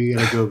I think we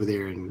got to go over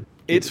there and.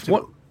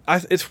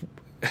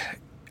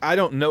 I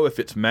don't know if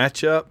it's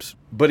matchups,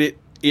 but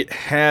it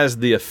has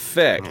the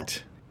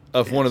effect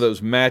of one of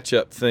those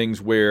matchup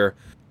things where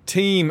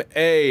Team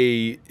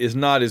A is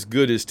not as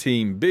good as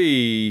Team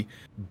B,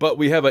 but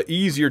we have an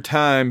easier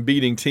time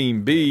beating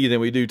Team B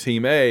than we do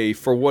Team A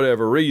for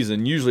whatever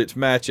reason. Usually it's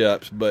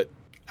matchups, but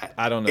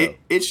I don't know.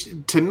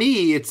 To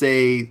me,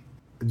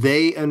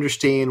 they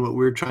understand what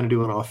we're trying to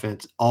do on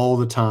offense all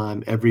the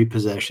time, every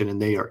possession,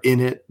 and they are in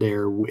it.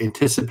 They're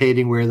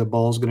anticipating where the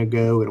ball's going to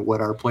go and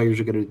what our players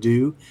are going to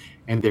do,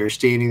 and they're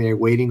standing there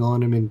waiting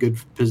on them in good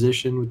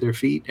position with their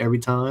feet every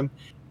time.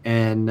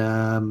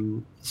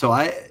 And so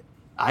I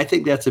I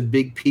think that's a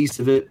big piece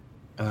of it.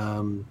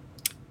 And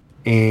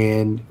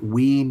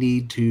we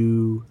need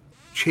to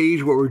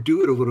change what we're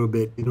doing a little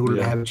bit in order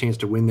to have a chance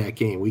to win that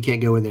game. We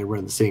can't go in there and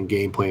run the same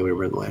game plan we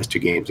run the last 2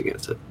 games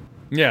against it.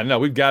 Yeah, no,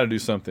 we've got to do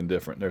something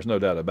different. There's no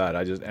doubt about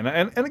it.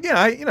 And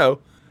again,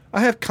 I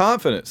have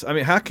confidence. I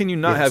mean, how can you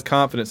not have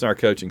confidence in our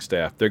coaching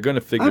staff? They're going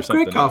to figure something out. I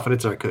have great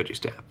confidence in our coaching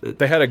staff.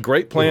 They had a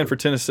great plan for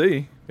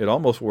Tennessee. It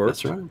almost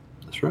worked.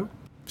 That's right.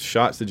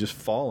 Shots had just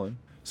fallen.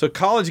 So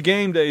college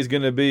game day is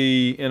going to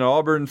be in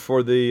Auburn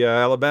for the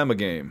Alabama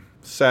game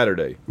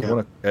Saturday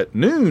at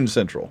noon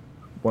Central,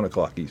 1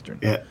 o'clock Eastern.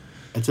 Yeah,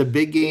 it's a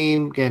big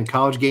game. Again,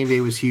 college game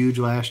day was huge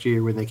last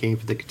year when they came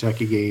for the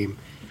Kentucky game.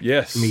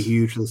 Yes. It's going to be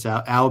huge for this.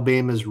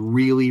 Alabama's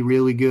really,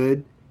 really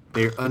good.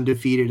 They're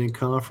undefeated in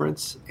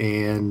conference,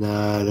 and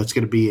that's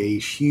going to be a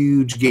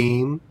huge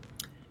game.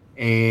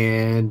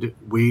 And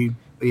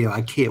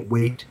I can't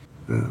wait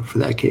for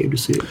that game to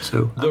see it.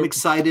 So I'm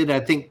excited.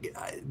 I think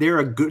they're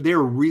a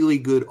really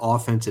good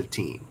offensive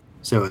team.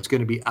 So it's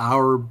going to be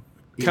our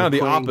kind of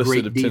the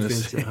opposite of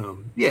Tennessee. At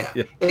home. Yeah.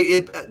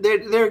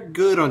 They're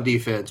good on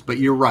defense, but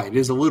you're right. It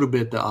is a little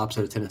bit the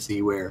opposite of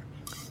Tennessee, where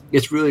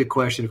it's really a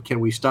question of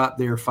can we stop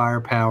their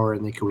firepower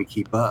and then can we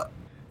keep up?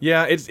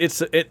 Yeah,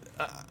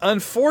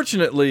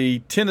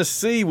 unfortunately,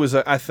 Tennessee was,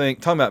 I think,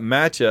 talking about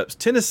matchups,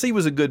 Tennessee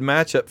was a good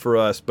matchup for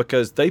us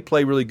because they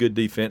play really good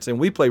defense and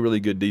we play really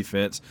good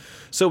defense.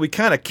 So we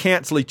kind of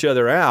cancel each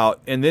other out,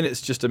 and then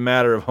it's just a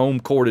matter of home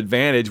court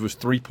advantage was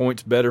 3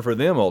 points better for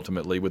them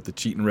ultimately with the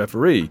cheating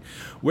referee.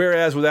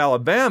 Whereas with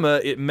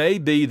Alabama, it may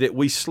be that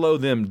we slow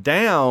them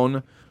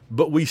down,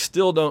 but we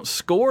still don't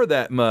score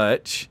that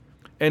much,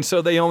 and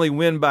so they only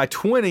win by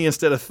 20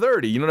 instead of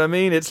 30. You know what I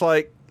mean? It's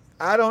like,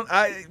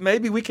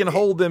 maybe we can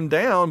hold them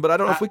down, but I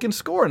don't know if we can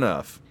score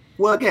enough.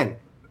 Well, again,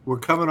 we're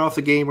coming off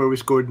the game where we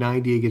scored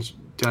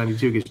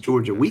 92 against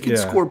Georgia. We can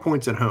score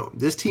points at home.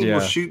 This team will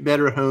shoot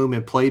better at home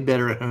and play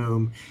better at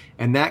home,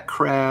 and that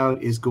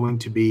crowd is going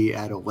to be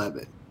at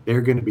 11.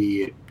 They're going to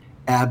be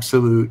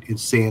absolute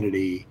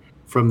insanity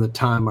from the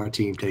time our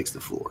team takes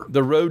the floor.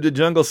 The road to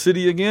Jungle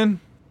City again?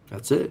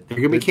 That's it. They're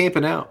going to be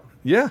camping out.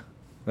 Yeah,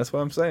 that's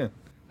what I'm saying.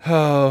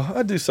 Oh,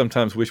 I do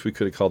sometimes wish we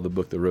could have called the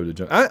book The Road to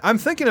Jungle. I'm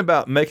thinking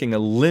about making a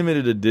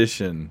limited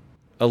edition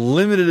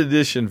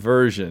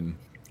version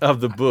of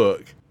the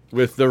book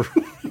with the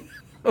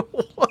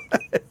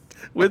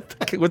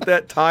with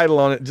that title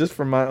on it just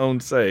for my own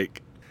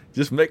sake.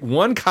 Just make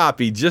one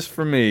copy just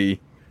for me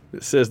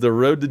that says The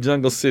Road to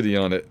Jungle City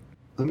on it.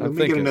 Let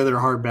me get another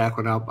hardback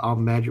one. I'll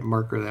magic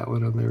marker that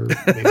one on there.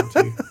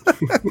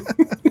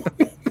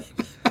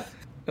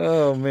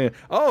 Oh, man.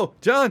 Oh,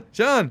 John,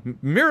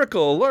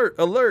 miracle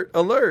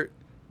alert.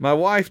 My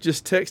wife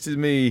just texted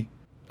me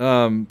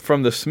from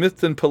the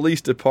Smithton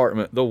Police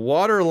Department. The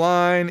water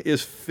line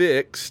is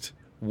fixed.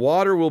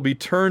 Water will be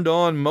turned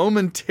on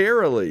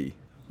momentarily.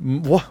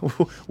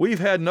 We've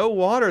had no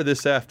water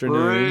this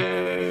afternoon.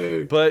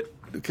 Hooray. But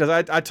because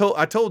I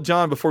told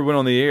John before we went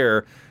on the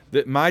air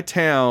that my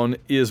town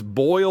is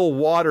boil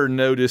water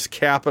notice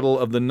capital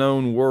of the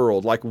known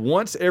world. Like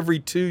once every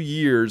 2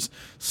 years,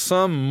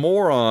 some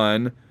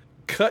moron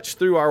cuts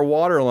through our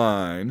water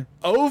line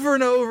over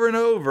and over and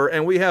over,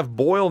 and we have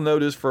boil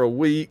notice for a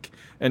week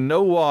and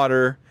no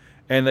water,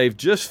 and they've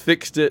just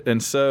fixed it,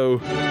 and so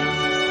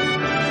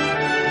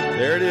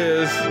there it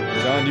is.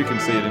 John, you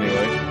can see it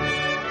anyway.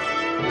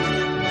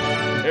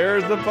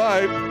 There's the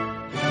pipe.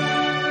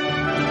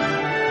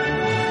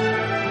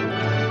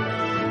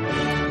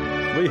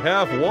 We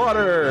have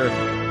water.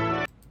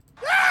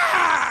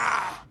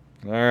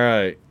 All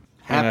right.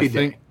 Happy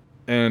day.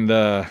 And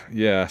so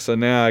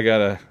now I'm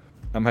going to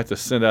have to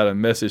send out a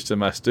message to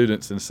my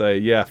students and say,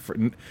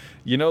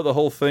 the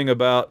whole thing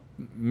about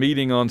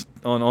meeting on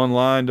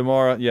online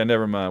tomorrow? Yeah,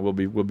 never mind. We'll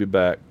be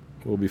back.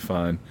 We'll be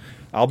fine.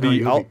 I'll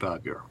be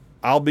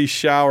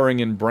showering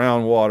in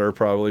brown water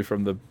probably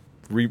from the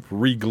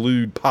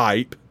re-glued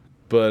pipe,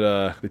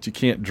 but that you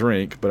can't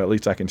drink, but at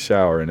least I can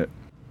shower in it.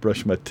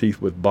 Brush my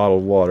teeth with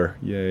bottled water.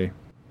 Yay.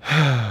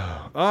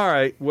 All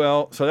right.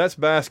 Well, so that's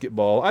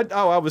basketball.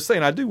 I was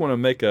saying I kind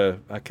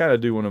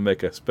of do want to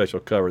make a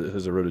special cover that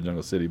says The Road to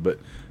Jungle City, but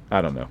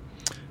I don't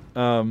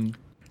know.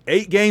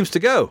 8 games to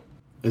go.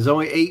 There's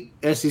only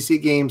 8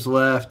 SEC games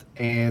left,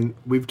 and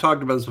we've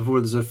talked about this before.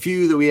 There's a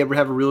few that we ever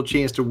have a real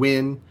chance to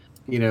win.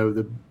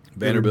 The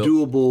Vanderbilt,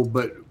 doable,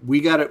 but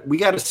we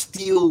gotta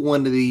steal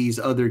one of these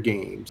other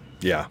games.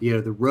 Yeah.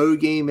 The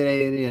road game at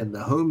A&M,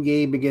 the home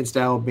game against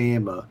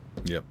Alabama.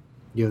 Yep.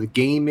 The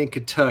game in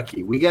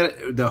Kentucky. We got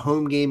the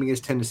home game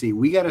against Tennessee.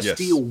 We got to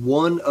steal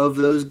one of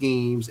those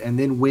games and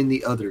then win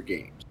the other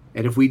games.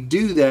 And if we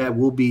do that,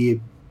 we'll be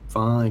in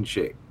fine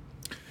shape.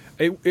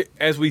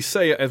 As we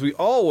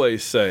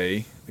always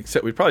say,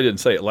 except we probably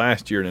didn't say it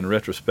last year, and in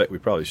retrospect, we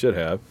probably should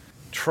have.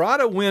 Try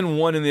to win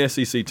one in the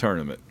SEC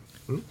tournament.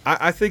 Mm-hmm.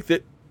 I think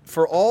that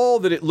for all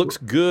that it looks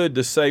good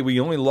to say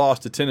we only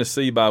lost to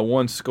Tennessee by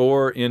 1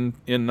 score in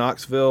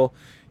Knoxville,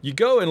 you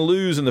go and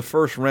lose in the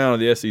first round of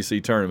the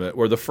SEC tournament,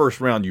 or the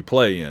first round you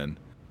play in,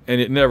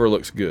 and it never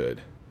looks good.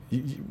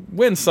 You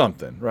win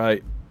something,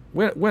 right?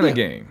 Win a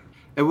game.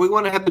 And we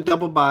want to have the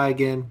double bye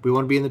again. We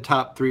want to be in the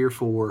top 3 or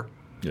 4.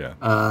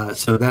 Yeah.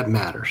 So that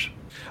matters.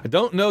 I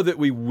don't know that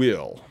we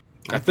will.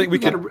 I think we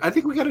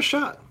got a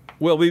shot.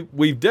 Well,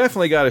 we've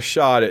definitely got a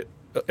shot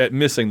at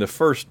missing the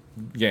first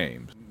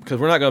game because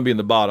we're not going to be in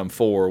the bottom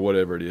 4 or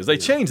whatever it is. They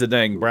change the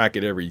dang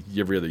bracket every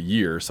other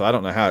year, so I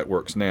don't know how it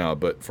works now.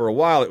 But for a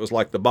while, it was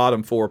like the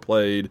bottom 4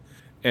 played,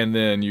 and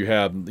then you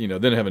have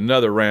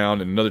another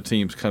round and another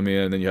teams come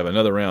in, and then you have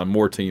another round,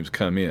 more teams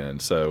come in.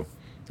 So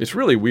it's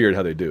really weird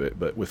how they do it.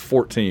 But with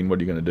 14, what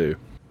are you going to do?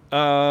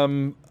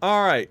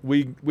 All right,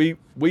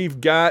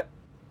 we've got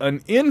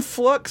an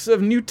influx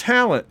of new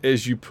talent,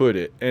 as you put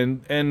it,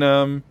 and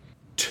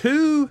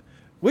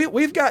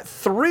we've got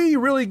 3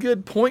 really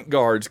good point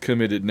guards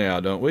committed now,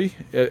 don't we?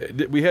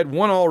 We had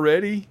 1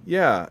 already,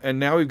 yeah, and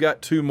now we've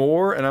got 2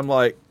 more, and I'm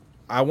like,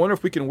 I wonder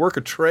if we can work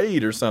a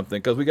trade or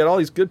something because we got all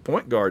these good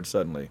point guards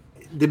suddenly.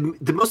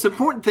 The most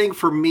important thing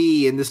for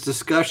me in this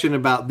discussion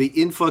about the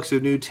influx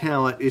of new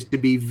talent is to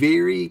be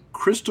very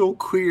crystal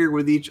clear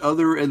with each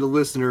other and the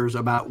listeners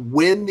about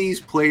when these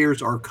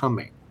players are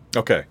coming.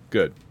 Okay,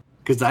 good.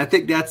 Because I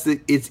think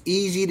it's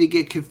easy to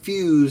get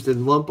confused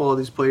and lump all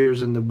these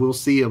players and then we'll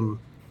see them.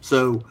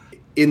 So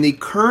in the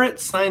current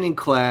signing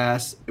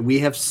class, we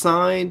have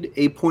signed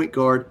a point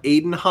guard,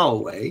 Aiden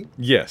Holloway.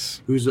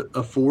 Yes. Who's a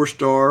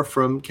 4-star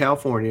from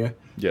California.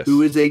 Yes.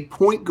 Who is a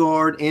point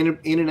guard and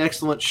an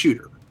excellent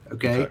shooter.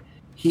 Okay.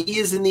 He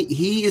is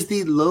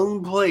the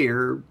lone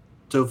player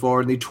so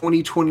far in the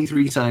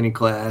 2023 signing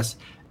class,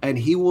 and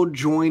he will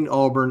join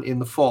Auburn in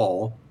the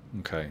fall.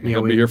 Okay.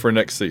 He'll be here for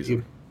next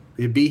season.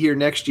 He'll be here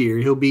next year.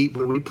 He'll be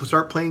when we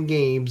start playing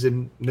games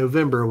in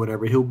November or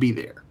whatever. He'll be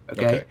there.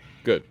 Okay.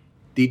 Good.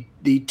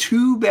 The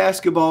 2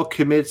 basketball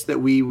commits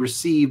that we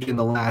received in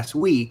the last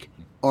week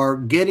are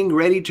getting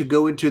ready to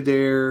go into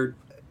their.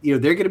 They're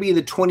going to be in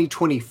the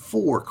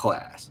 2024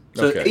 class.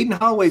 So Aiden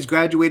Holloway's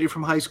graduated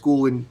from high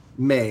school in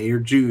May or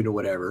June or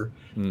whatever.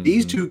 Mm-hmm.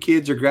 These 2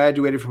 kids are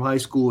graduated from high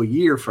school a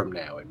year from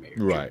now in May.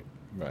 Right.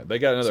 They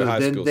got another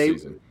high school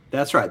season.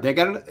 That's right.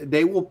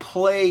 They will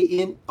play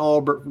in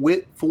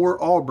Auburn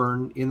for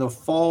Auburn in the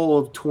fall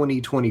of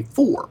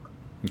 2024.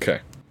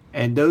 Okay.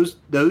 And those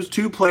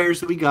 2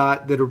 players that we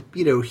got that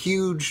are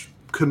huge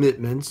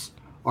commitments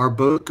are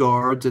both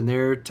guards, and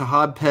they're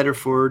Tahad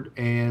Pettiford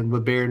and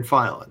LeBaron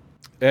Filan.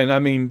 And I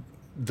mean,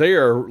 they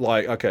are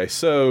like, okay,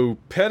 so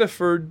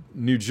Pettiford,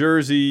 New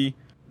Jersey,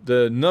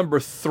 the number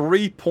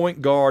 3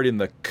 point guard in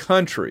the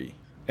country,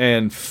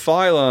 and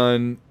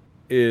Filan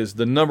is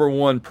the number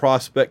 1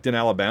 prospect in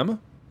Alabama?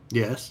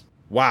 Yes.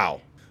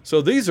 Wow.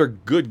 So these are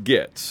good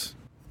gets.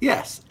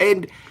 Yes.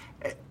 And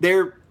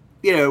they're,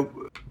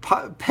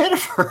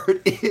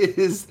 Pettiford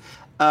is,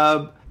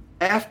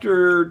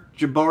 after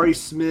Jabari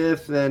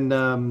Smith and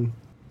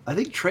I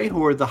think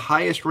Trehor, the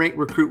highest ranked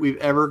recruit we've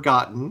ever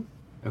gotten.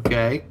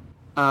 Okay.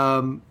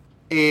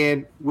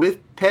 And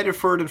with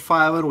Pettiford and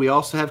Filan, we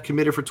also have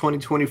committed for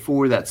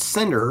 2024 that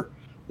center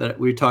that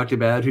we talked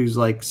about, who's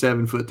like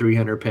 7 foot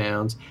 300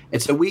 pounds.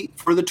 And so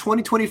for the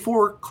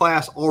 2024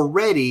 class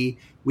already,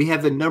 we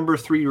have the number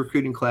 3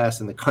 recruiting class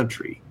in the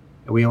country,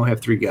 and we only have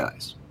 3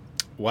 guys.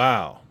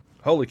 Wow.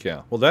 Holy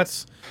cow. Well,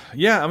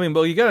 you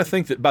got to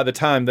think that by the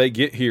time they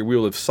get here, we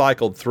will have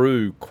cycled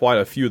through quite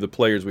a few of the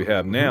players we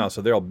have now,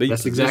 so they'll be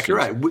That's exactly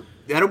right.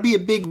 That'll be a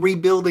big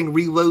rebuilding,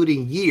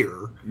 reloading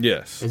year.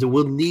 Yes. And so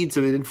we'll need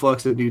some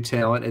influx of new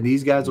talent, and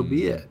these guys will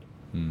be it.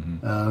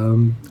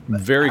 Mm-hmm.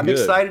 Very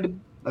good.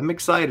 I'm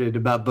excited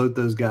about both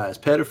those guys.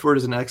 Pettiford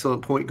is an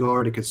excellent point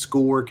guard. He can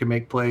score, can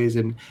make plays,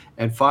 and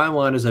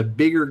Filan is a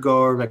bigger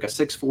guard, like a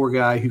 6'4"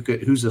 guy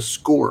who's a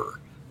scorer.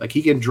 Like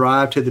he can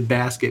drive to the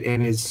basket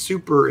and is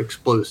super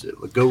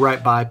explosive. Like go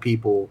right by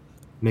people,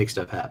 make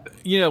stuff happen.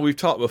 We've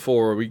talked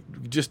before.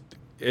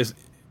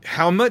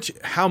 How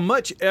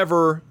much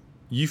ever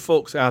you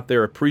folks out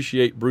there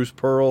appreciate Bruce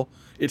Pearl,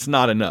 it's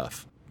not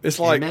enough. It's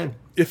like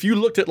if you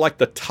looked at like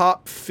the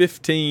top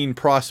 15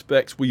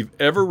 prospects we've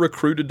ever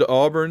recruited to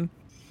Auburn,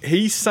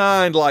 he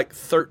signed like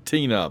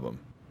 13 of them.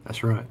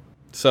 That's right.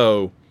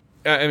 So,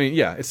 I mean,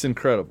 yeah, it's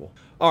incredible.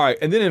 All right,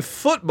 and then in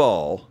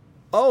football,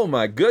 oh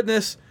my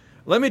goodness,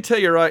 let me tell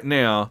you right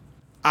now,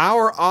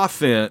 our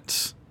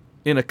offense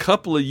in a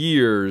couple of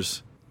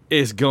years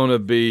is going to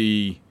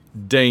be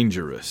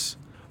dangerous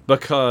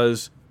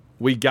because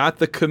we got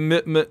the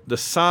commitment, the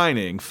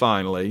signing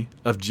finally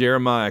of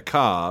Jeremiah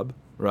Cobb,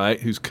 right,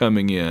 who's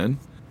coming in.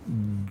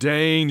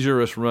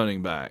 Dangerous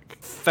running back.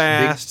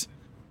 Fast,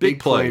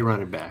 big play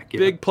running back. Yeah.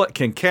 Big play,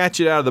 can catch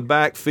it out of the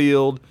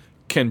backfield,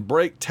 can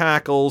break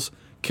tackles,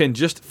 can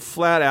just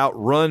flat out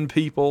run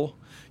people.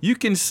 You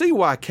can see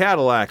why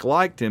Cadillac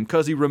liked him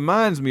because he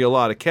reminds me a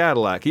lot of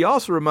Cadillac. He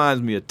also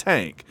reminds me of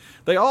Tank.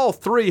 They all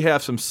 3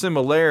 have some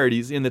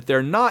similarities in that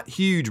they're not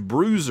huge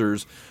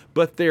bruisers,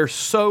 but they're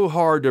so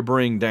hard to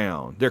bring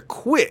down. They're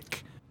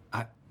quick.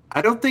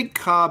 I don't think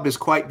Cobb is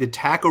quite the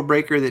tackle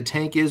breaker that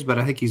Tank is, but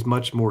I think he's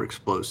much more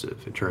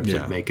explosive in terms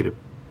of making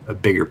a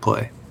bigger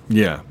play.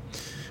 Yeah.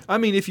 I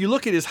mean, if you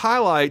look at his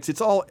highlights,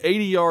 it's all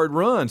 80-yard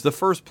runs. The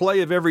first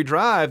play of every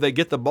drive, they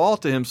get the ball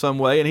to him some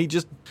way, and he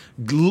just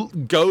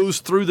goes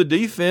through the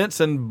defense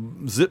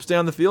and zips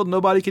down the field.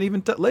 Nobody can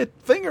even lay a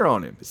finger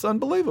on him. It's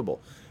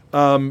unbelievable.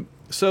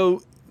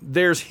 So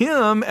there's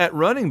him at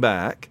running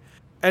back.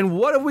 And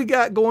what have we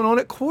got going on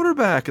at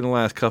quarterback in the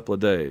last couple of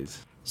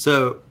days?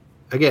 So,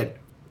 again,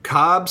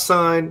 Cobb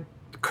signed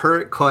the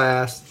current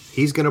class.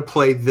 He's going to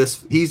play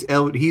this. He's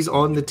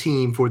on the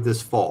team for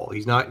this fall.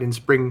 He's not in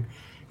spring.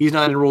 He's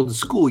not enrolled in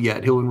school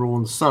yet. He'll enroll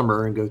in the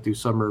summer and go through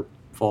summer,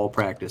 fall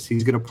practice.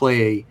 He's going to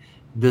play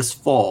this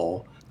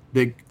fall.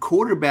 The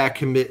quarterback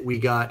commit we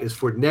got is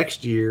for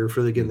next year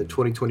for, again, the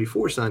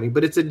 2024 signing.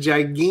 But it's a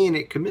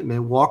gigantic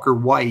commitment. Walker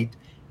White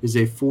is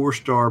a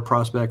 4-star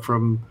prospect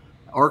from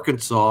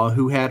Arkansas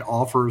who had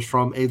offers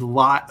from a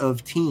lot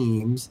of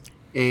teams,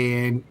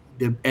 and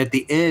at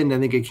the end I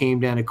think it came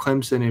down to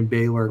Clemson and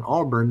Baylor and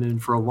Auburn,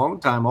 and for a long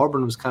time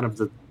Auburn was kind of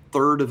the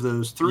third of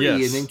those three.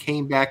 Yes. And then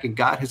came back and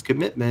got his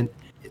commitment.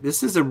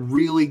 This is a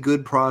really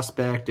good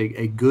prospect,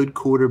 a good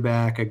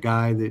quarterback, a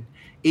guy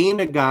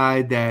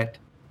that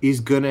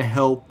is going to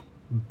help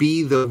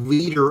be the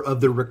leader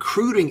of the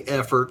recruiting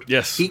effort.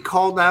 Yes. He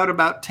called out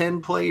about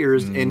 10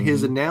 players in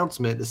his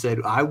announcement that said,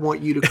 I want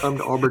you to come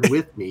to Auburn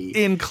with me.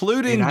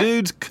 Including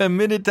dudes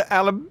committed to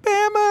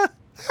Alabama.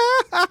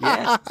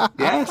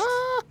 Yes.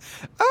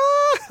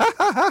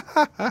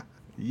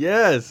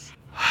 Yes.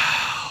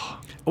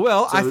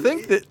 Well, so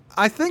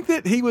I think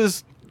that he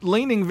was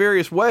leaning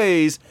various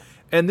ways,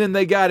 and then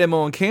they got him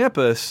on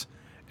campus,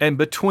 and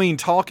between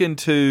talking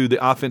to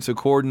the offensive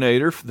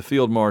coordinator, the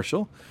field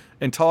marshal,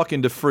 and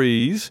talking to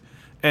Freeze,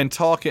 and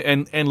talking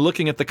and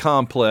looking at the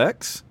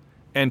complex,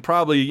 and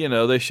probably,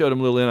 they showed him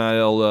a little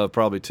NIL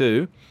probably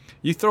too.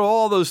 You throw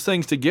all those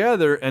things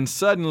together, and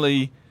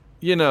suddenly,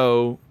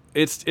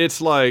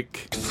 it's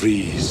like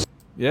Freeze.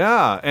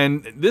 Yeah,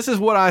 and this is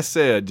what I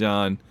said,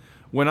 John,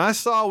 when I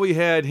saw we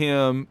had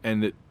him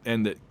and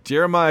that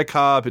Jeremiah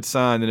Cobb had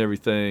signed and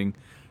everything.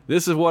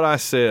 This is what I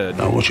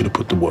said. I want you to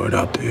put the word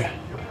out there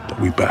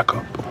that we back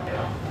up.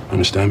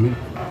 Understand me?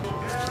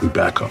 We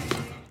back up.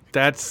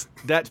 That's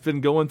been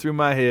going through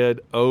my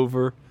head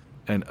over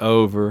and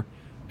over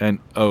and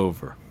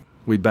over.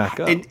 We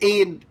back up.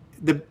 And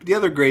the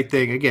other great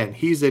thing, again,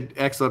 he's an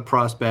excellent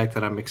prospect,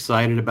 and I'm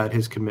excited about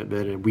his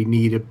commitment. And we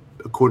need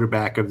a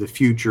quarterback of the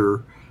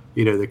future,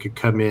 that could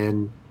come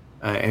in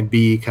and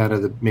be kind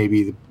of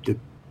the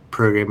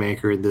program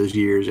anchor in those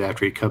years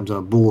after he comes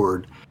on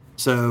board.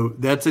 So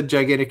that's a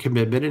gigantic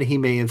commitment, and he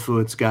may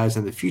influence guys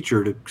in the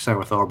future to sign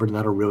with Auburn, and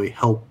that'll really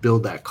help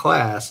build that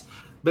class.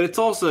 But it's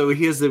also,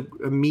 he has a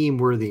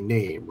meme-worthy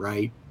name,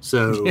 right?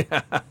 So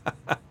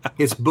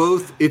it's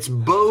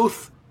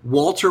both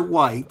Walter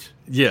White,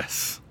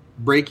 yes,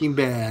 Breaking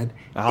Bad,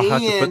 I'll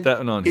have to put that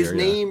one on here.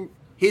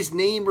 His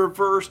name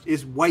reversed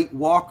is White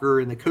Walker,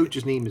 and the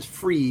coach's name is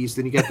Freeze.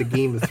 Then you got the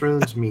Game of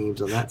Thrones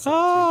memes on that side.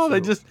 Oh,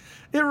 too, so.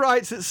 It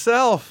writes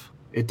itself.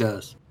 It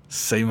does.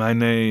 Say my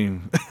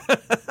name.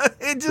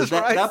 It just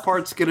writes. That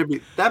part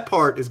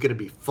is gonna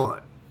be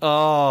fun.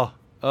 Oh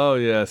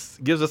yes,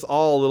 gives us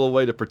all a little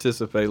way to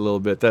participate a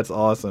little bit. That's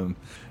awesome.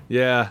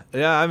 Yeah.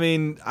 I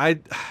mean, I'm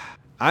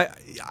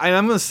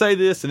going to say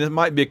this, and it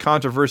might be a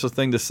controversial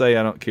thing to say.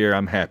 I don't care.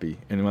 I'm happy,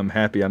 and when I'm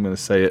happy, I'm going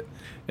to say it.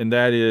 And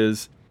that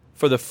is,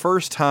 for the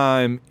first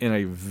time in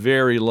a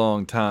very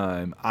long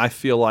time, I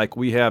feel like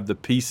we have the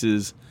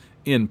pieces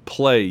in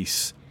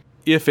place,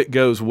 if it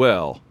goes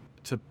well,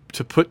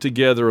 to put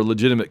together a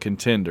legitimate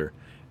contender.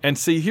 And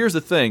see, here's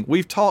the thing: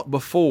 we've talked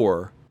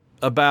before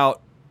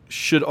about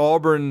should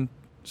Auburn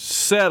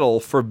settle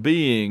for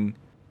being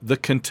the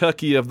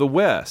Kentucky of the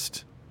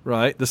West,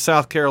 right? The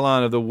South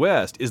Carolina of the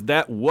West. Is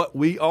that what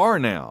we are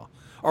now?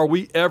 Are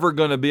we ever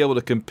going to be able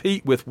to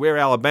compete with where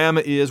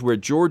Alabama is, where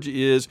Georgia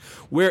is,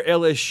 where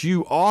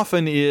LSU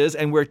often is,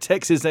 and where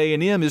Texas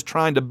A&M is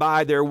trying to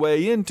buy their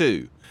way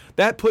into?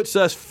 That puts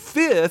us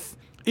fifth,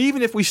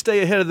 even if we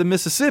stay ahead of the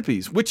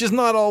Mississippis, which is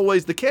not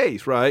always the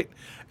case, right?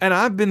 And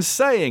I've been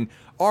saying,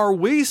 are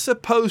we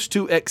supposed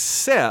to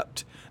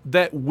accept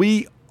that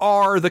we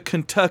are the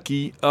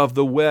Kentucky of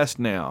the West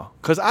now?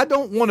 Because I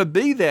don't want to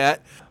be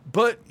that,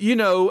 but,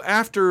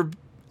 after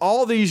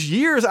all these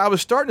years, I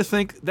was starting to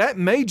think that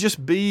may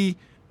just be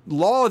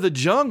law of the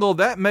jungle.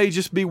 That may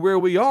just be where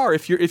we are.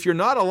 If you're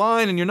not a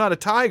lion and you're not a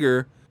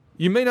tiger,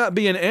 you may not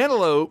be an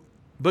antelope,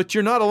 but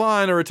you're not a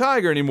lion or a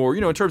tiger anymore,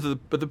 in terms of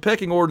the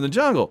pecking order in the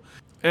jungle.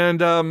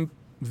 And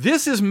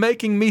this is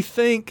making me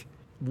think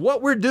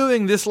what we're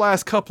doing this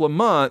last couple of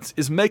months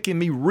is making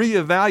me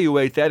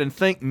reevaluate that and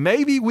think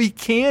maybe we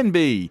can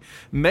be.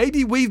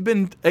 Maybe we've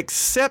been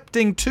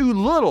accepting too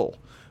little.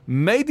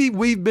 Maybe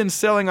we've been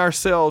selling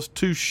ourselves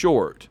too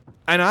short.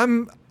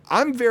 And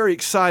I'm very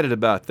excited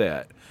about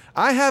that.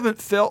 I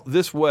haven't felt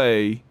this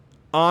way,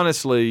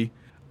 honestly,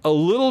 a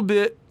little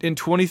bit in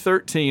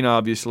 2013,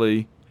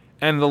 obviously.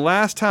 And the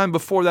last time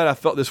before that I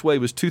felt this way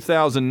was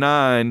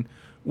 2009,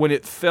 when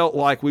it felt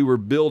like we were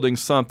building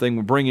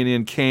something, bringing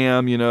in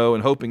Cam,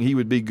 and hoping he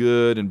would be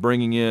good, and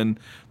bringing in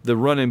the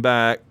running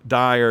back,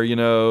 Dyer,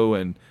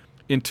 and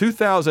In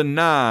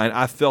 2009,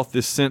 I felt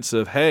this sense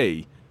of,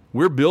 hey,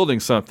 we're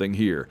building something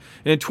here.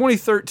 And in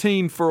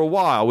 2013, for a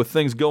while, with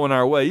things going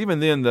our way,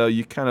 even then, though,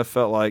 you kind of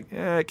felt like,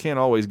 it can't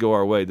always go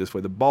our way this way.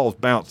 The ball's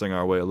bouncing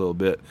our way a little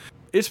bit.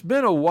 It's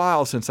been a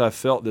while since I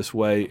felt this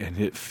way, and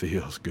it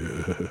feels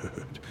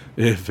good.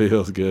 It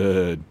feels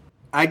good.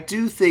 I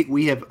do think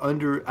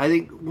I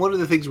think one of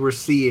the things we're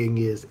seeing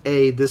is,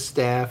 this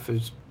staff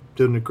is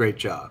doing a great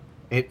job.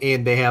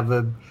 And they have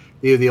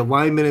the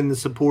alignment and the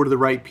support of the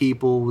right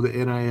people, the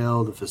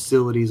NIL, the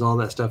facilities, all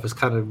that stuff is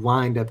kind of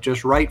lined up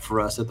just right for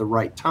us at the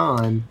right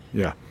time.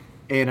 Yeah.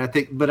 And I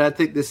think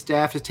the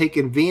staff has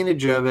taken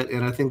advantage of it.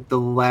 And I think the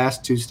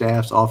last two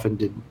staffs often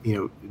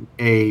didn't,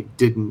 A,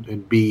 didn't,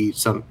 and B,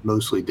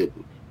 mostly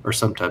didn't, or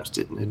sometimes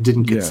didn't, and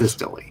didn't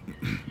consistently.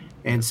 Yes.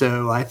 And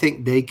so I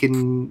think they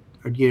can,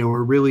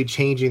 we're really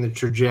changing the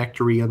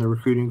trajectory on the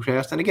recruiting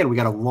class. And again, we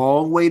got a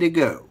long way to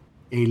go.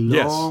 A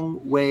long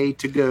way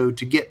to go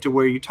to get to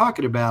where you're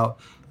talking about,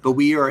 but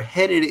we are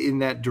headed in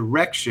that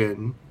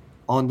direction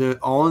on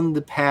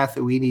the path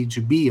that we need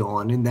to be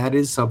on, and that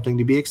is something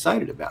to be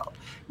excited about.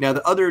 Now,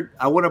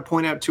 I want to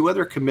point out two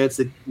other commits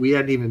that we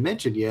hadn't even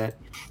mentioned yet.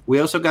 We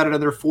also got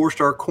another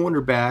 4-star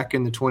cornerback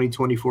in the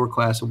 2024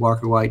 class of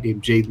Walker White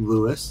named Jaden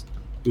Lewis,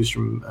 who's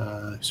from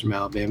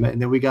Alabama,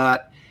 and then we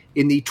got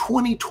in the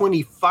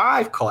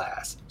 2025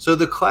 class, so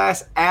the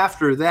class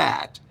after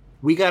that.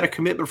 We got a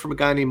commitment from a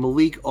guy named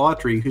Malik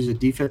Autry, who's a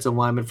defensive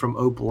lineman from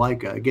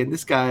Opelika. Again,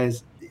 this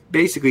guy's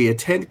basically a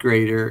 10th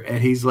grader,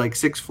 and he's like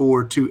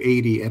 6'4",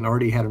 280, and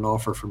already had an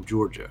offer from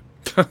Georgia.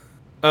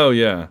 Oh,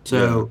 yeah.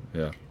 So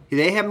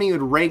they haven't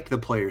even ranked the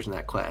players in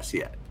that class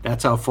yet.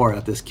 That's how far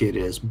out this kid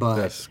is. But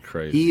that's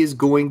crazy. He is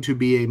going to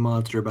be a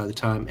monster by the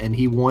time, and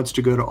he wants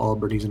to go to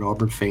Auburn. He's an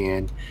Auburn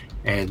fan,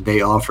 and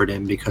they offered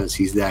him because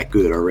he's that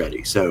good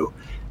already. So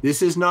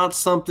this is not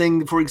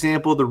something, for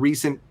example, the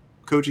recent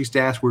coaching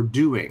staffs were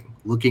doing,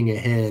 looking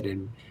ahead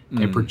and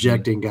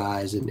projecting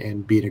guys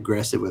and being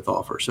aggressive with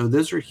offers. So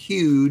those are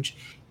huge.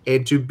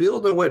 And to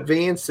build on what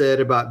Van said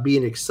about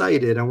being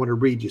excited, I want to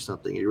read you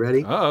something. You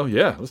ready? Oh,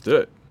 yeah. Let's do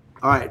it.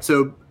 All right.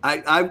 So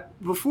I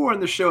before on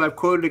the show, I've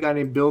quoted a guy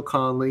named Bill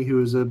Conley,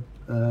 who is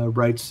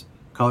writes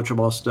college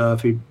football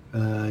stuff. He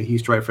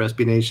used to write for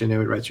SB Nation,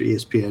 now he writes for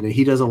ESPN. And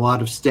he does a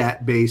lot of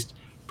stat-based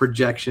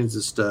projections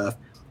and stuff.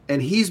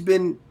 And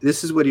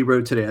this is what he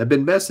wrote today. I've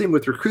been messing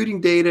with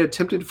recruiting data,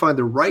 attempting to find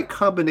the right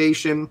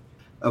combination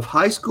of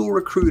high school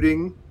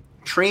recruiting,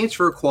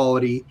 transfer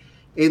quality,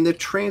 and the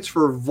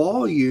transfer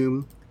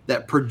volume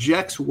that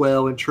projects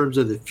well in terms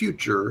of the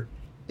future,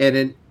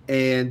 and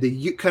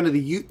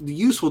the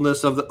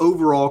usefulness of the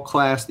overall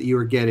class that you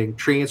are getting,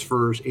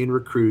 transfers and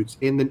recruits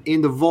in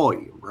the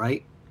volume,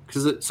 right?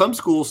 Because some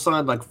schools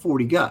signed like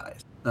 40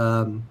 guys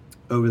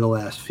over the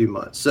last few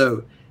months.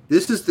 So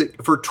this is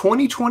for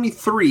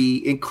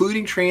 2023,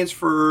 including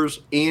transfers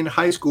and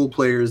high school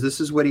players.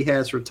 This is what he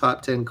has for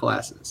top 10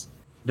 classes.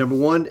 Number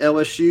 1,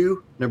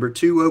 LSU. Number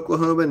 2,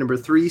 Oklahoma. Number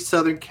 3,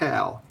 Southern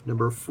Cal.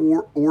 Number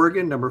 4,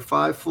 Oregon. Number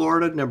 5,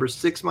 Florida. Number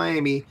 6,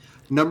 Miami.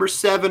 Number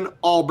 7,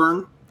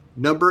 Auburn.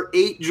 Number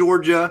 8,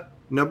 Georgia.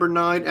 Number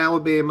 9,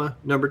 Alabama.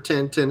 Number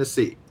 10,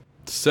 Tennessee.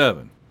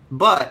 7.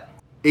 But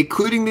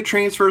including the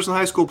transfers and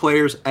high school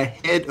players,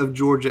 ahead of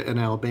Georgia and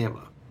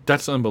Alabama.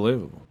 That's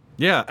unbelievable.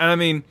 Yeah, and I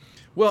mean,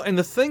 well, and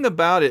the thing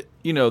about it,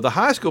 the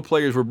high school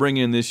players we're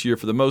bringing in this year,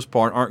 for the most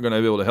part, aren't going to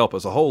be able to help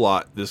us a whole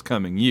lot this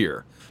coming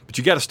year. But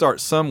you got to start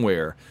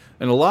somewhere.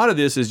 And a lot of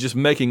this is just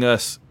making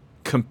us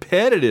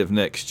competitive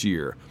next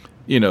year.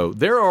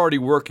 They're already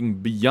working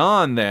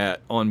beyond that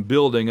on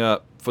building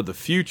up for the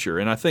future.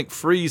 And I think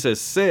Freeze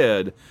has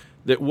said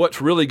that what's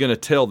really going to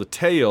tell the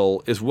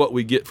tale is what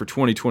we get for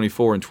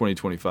 2024 and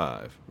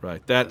 2025,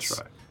 right? That's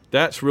right.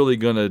 That's really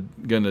going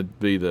to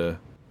be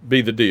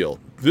the deal.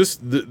 This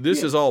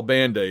is all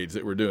Band-Aids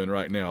that we're doing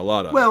right now, a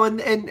lot of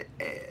it.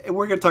 And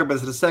we're going to talk about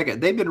this in a second.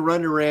 They've been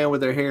running around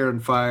with their hair on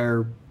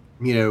fire,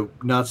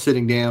 not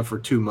sitting down for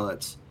 2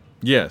 months.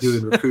 Yes.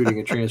 Doing recruiting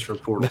and transfer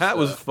portal That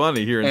was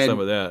funny hearing some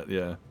of that,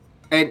 yeah.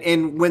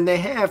 And when they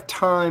have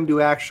time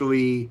to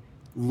actually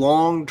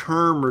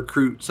long-term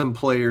recruit some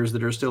players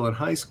that are still in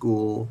high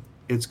school,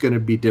 it's going to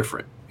be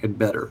different and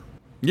better.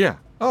 Yeah.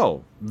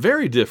 Oh,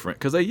 very different.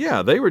 Because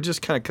they were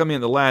just kind of coming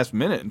in the last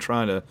minute and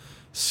trying to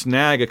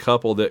snag a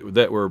couple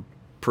that were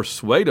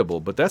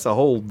persuadable. But that's a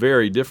whole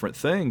very different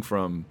thing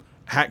from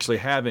actually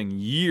having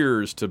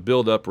years to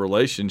build up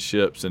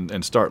relationships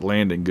and start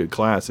landing good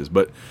classes.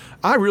 But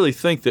I really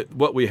think that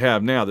what we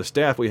have now, the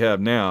staff we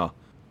have now,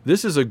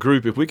 this is a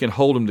group, if we can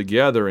hold them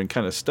together and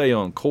kind of stay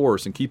on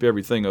course and keep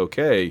everything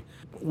okay,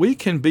 we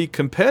can be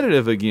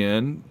competitive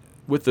again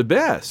with the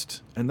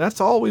best. And that's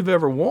all we've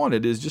ever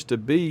wanted, is just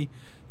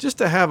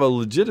to have a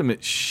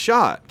legitimate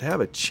shot, to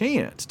have a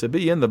chance to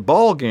be in the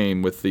ball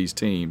game with these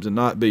teams and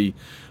not be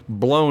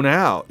blown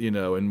out,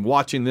 and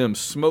watching them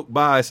smoke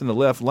by us in the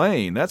left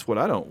lane. That's what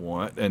I don't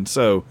want. And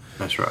so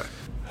that's right.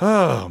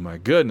 Oh my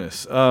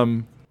goodness.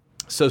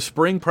 So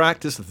spring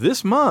practice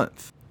this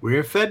month. We're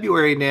in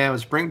February now.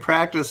 Spring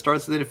practice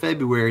starts at the end of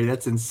February.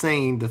 That's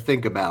insane to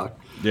think about.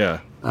 Yeah.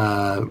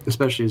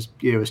 Especially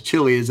as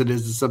chilly as it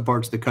is in some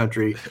parts of the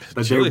country.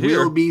 But there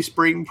will be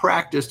spring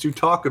practice to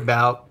talk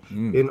about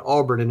in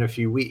Auburn in a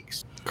few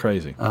weeks.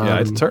 Crazy. Yeah,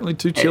 it's certainly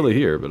too chilly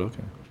here, but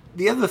okay.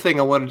 The other thing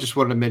I wanted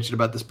to mention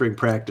about the spring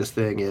practice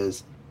thing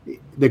is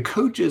the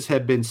coaches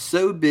have been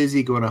so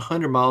busy going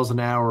 100 miles an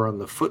hour on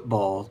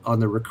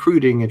the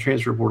recruiting and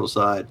transfer portal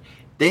side.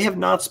 They have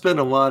not spent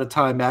a lot of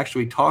time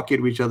actually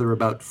talking to each other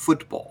about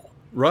football.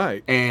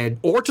 Right. To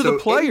the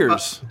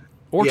players.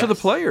 To the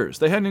players.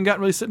 They hadn't even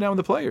gotten really sitting down with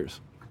the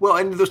players. Well,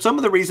 and some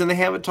of the reason they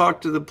haven't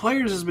talked to the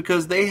players is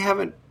because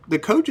the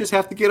coaches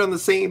have to get on the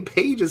same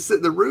page and sit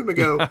in the room and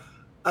go,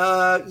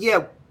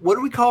 what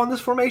are we calling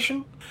this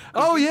formation?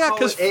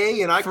 Because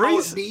A and I call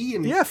it B.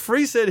 And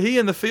Free said he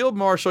and the field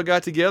marshal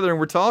got together and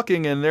were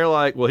talking, and they're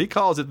like, well, he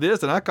calls it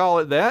this and I call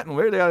it that, and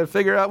we're got to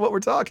figure out what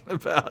we're talking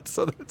about.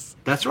 So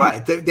that's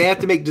right. They have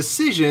to make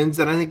decisions,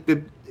 and I think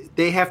that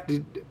they have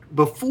to,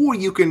 before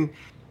you can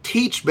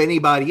teach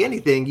anybody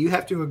anything, you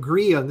have to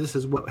agree on this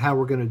is how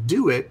we're going to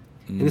do it,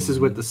 and this is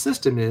what the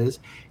system is,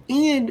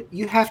 and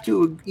you have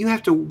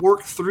to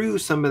work through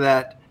some of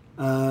that.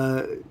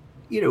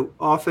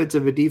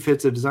 Offensive and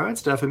defensive design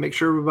stuff, and make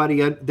sure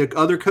the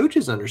other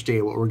coaches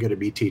understand what we're going to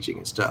be teaching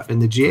and stuff,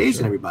 and the GAs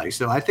and everybody.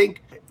 So I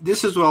think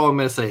this is all I'm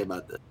going to say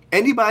about this.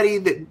 Anybody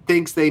that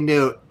thinks they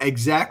know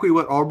exactly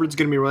what Auburn's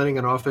going to be running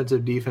on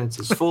offensive defense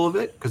is full of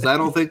it, because I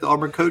don't think the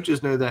Auburn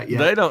coaches know that yet.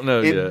 They don't know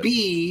yet. And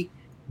B,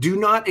 do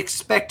not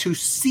expect to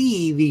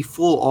see the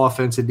full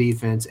offensive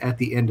defense at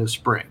the end of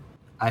spring.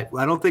 I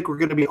don't think we're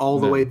going to be all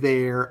the way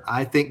there.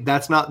 I think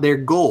that's not their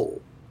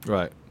goal.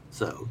 Right.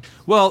 So.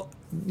 Well,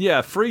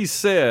 yeah, Freeze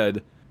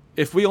said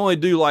if we only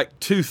do like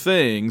two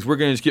things, we're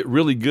going to just get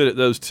really good at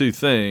those two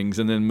things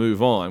and then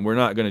move on. We're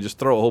not going to just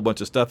throw a whole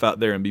bunch of stuff out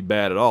there and be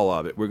bad at all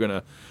of it. We're going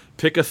to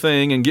pick a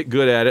thing and get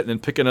good at it, and then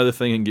pick another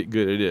thing and get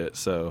good at it.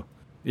 So,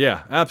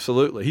 yeah,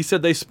 absolutely. He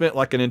said they spent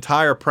like an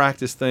entire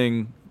practice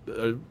thing,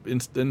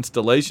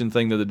 installation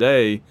thing the other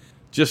day,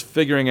 just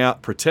figuring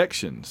out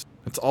protections.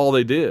 That's all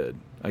they did.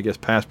 I guess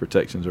pass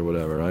protections or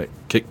whatever, right?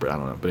 I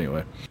don't know. But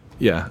anyway,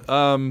 yeah.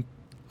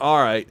 All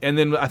right, and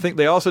then I think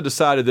they also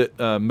decided that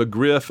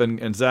McGriff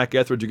and Zach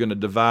Etheridge are going to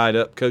divide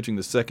up coaching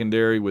the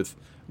secondary with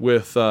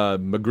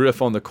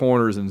McGriff on the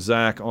corners and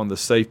Zach on the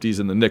safeties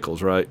and the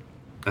nickels, right?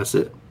 That's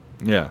it.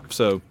 Yeah,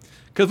 so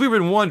because we've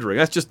been wondering,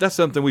 that's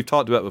something we've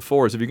talked about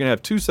before, is if you're going to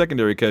have two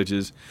secondary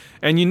coaches,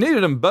 and you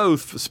needed them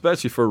both,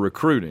 especially for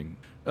recruiting,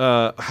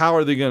 how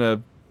are they going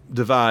to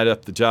divide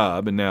up the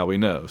job? And now we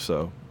know,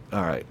 so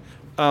all right.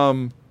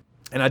 And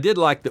I did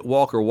like that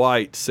Walker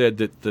White said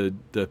that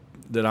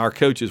that our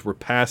coaches were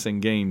passing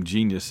game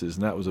geniuses,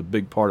 and that was a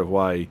big part of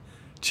why he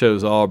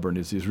chose Auburn,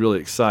 is he's really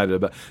excited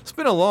about. It's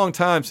been a long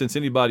time since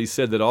anybody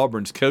said that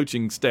Auburn's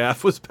coaching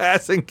staff was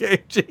passing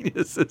game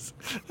geniuses.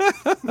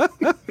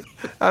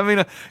 I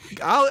mean,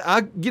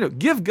 I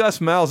give Gus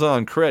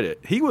Malzahn credit.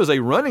 He was a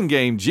running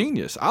game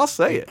genius. I'll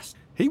say it.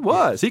 He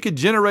was. He could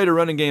generate a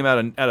running game out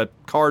of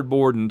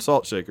cardboard and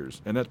salt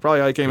shakers, and that's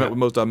probably how he came up with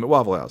most of them at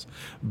Waffle House.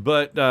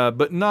 But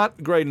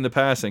not great in the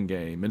passing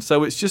game, and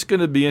so it's just going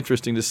to be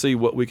interesting to see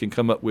what we can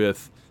come up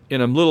with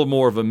in a little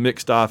more of a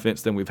mixed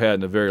offense than we've had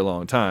in a very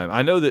long time.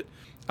 I know that.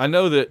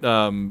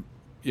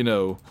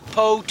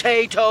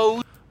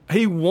 Potatoes.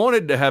 He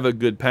wanted to have a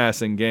good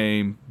passing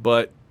game,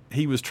 but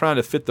he was trying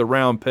to fit the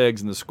round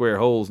pegs in the square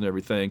holes and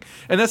everything.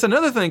 And that's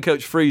another thing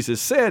Coach Freeze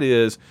has said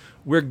is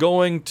we're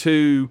going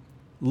to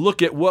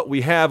look at what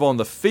we have on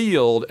the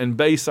field and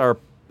base our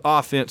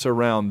offense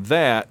around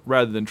that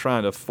rather than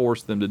trying to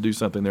force them to do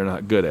something they're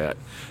not good at.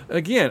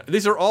 Again,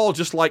 these are all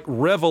just like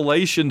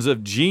revelations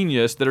of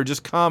genius that are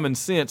just common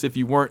sense if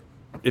it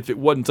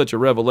wasn't such a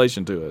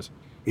revelation to us.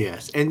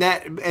 Yes, and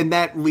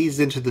that leads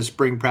into the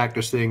spring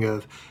practice thing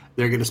of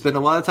they're going to spend a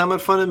lot of time on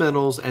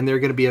fundamentals, and they're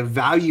going to be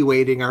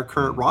evaluating our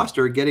current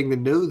roster, getting to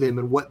know them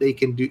and what they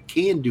can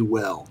do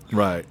well.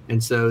 Right.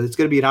 And so it's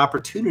going to be an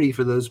opportunity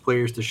for those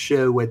players to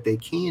show what they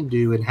can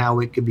do and how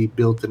it can be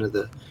built into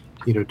the,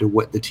 to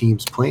what the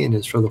team's plan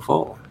is for the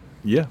fall.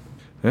 Yeah,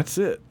 that's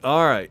it.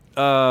 All right.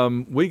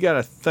 We got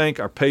to thank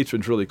our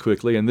patrons really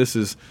quickly, and this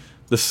is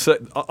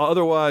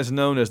otherwise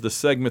known as the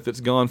segment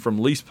that's gone from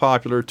least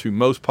popular to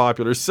most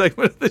popular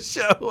segment of the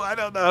show. I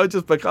don't know,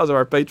 just because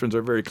our patrons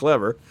are very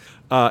clever,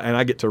 and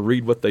I get to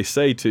read what they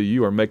say to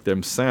you or make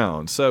them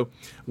sound. So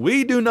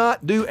we do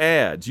not do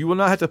ads. You will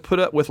not have to put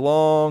up with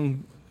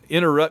long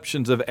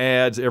interruptions of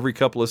ads every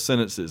couple of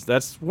sentences.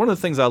 That's one of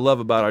the things I love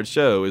about our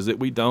show, is that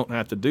we don't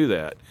have to do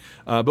that.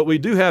 But we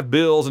do have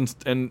bills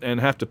and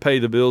have to pay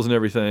the bills and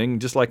everything,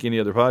 just like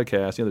any other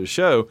podcast, any other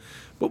show.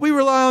 But we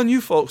rely on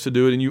you folks to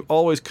do it, and you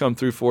always come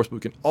through for us. But we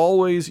can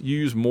always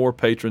use more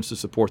patrons to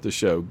support the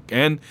show.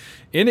 And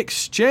in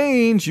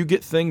exchange, you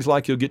get things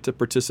like you'll get to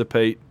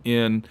participate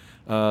in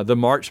the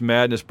March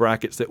Madness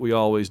brackets that we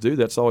always do.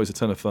 That's always a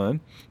ton of fun.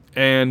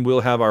 And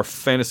we'll have our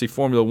Fantasy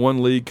Formula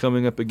One League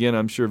coming up again,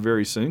 I'm sure,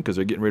 very soon, because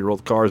they're getting ready to roll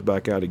the cars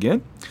back out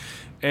again.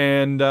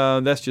 And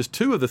that's just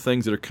two of the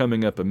things that are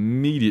coming up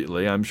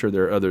immediately. I'm sure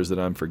there are others that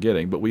I'm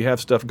forgetting, but we have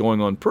stuff going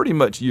on pretty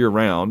much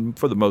year-round,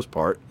 for the most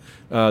part,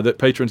 that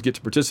patrons get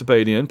to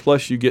participate in.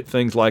 Plus, you get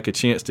things like a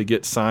chance to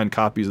get signed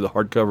copies of the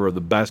hardcover of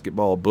the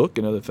basketball book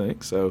and other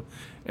things. So,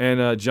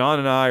 and John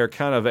and I are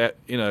kind of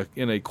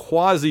in a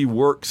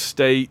quasi-work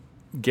state,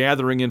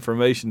 gathering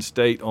information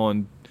state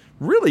on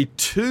really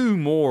two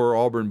more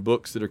Auburn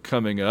books that are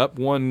coming up,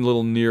 one a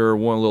little nearer,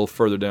 one a little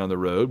further down the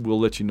road. We'll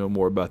let you know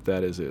more about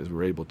that as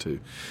we're able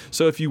to.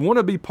 So if you want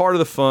to be part of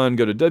the fun,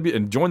 go to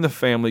and join the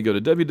family, go to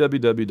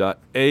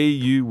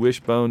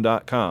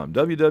www.auwishbone.com,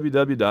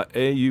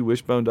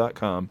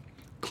 www.auwishbone.com.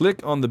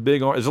 Click on the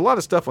big orange. There's a lot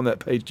of stuff on that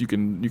page you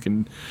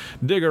can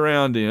dig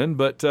around in,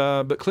 but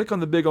click on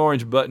the big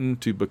orange button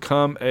to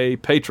become a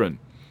patron.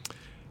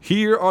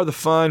 Here are the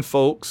fine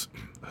folks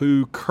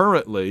who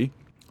currently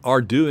are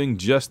doing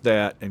just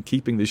that and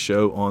keeping the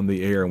show on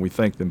the air, and we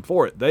thank them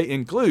for it. They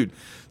include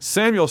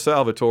Samuel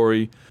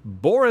Salvatore,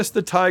 Boris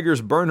the Tiger's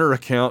burner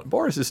account.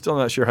 Boris is still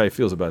not sure how he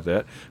feels about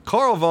that.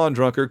 Carl Von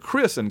Drunker,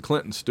 Chris and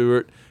Clinton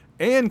Stewart,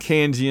 Ann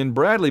Kanjian,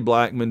 Bradley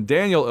Blackman,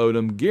 Daniel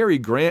Odom, Gary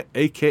Grant,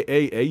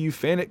 a.k.a. AU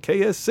Fan at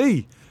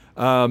KSC,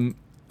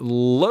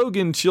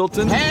 Logan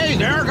Chilton. Hey,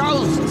 there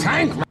goes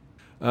Tank.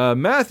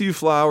 Matthew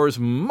Flowers,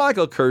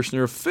 Michael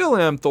Kirshner, Phil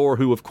Amthor,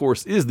 who of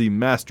course is the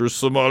Master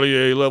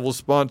Sommelier level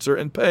sponsor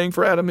and paying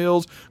for Adam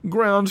Hill's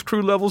Grounds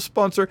Crew level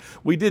sponsor.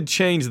 We did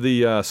change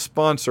the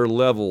sponsor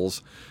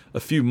levels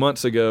a few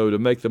months ago to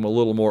make them a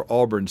little more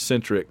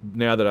Auburn-centric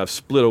now that I've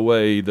split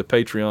away the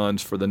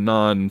Patreons for the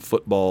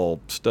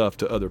non-football stuff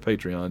to other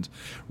Patreons.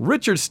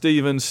 Richard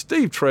Stevens,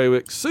 Steve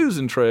Trawick,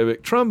 Susan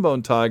Trawick,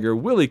 Trombone Tiger,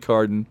 Willie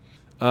Carden.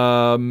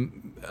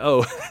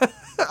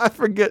 I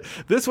forget.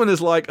 This one is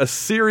like a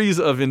series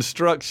of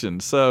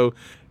instructions. So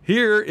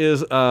here is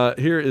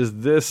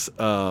this.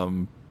 Let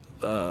me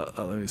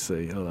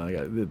see. Hold on. I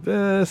got to do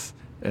this,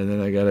 and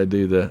then I got to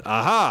do the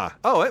aha.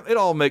 Oh, it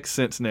all makes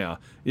sense now.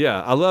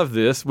 Yeah, I love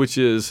this, which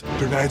is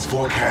tonight's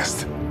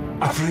forecast.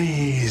 A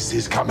freeze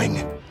is coming.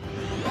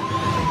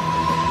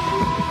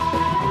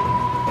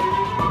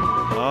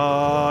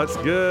 Oh, it's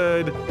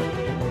good.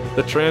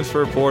 The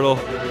transfer portal.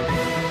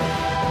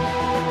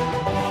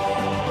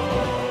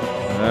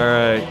 All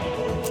right.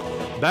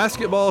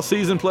 Basketball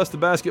season plus the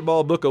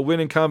basketball book, a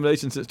winning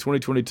combination since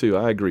 2022.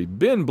 I agree.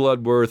 Ben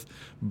Bloodworth,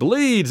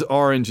 Bleeds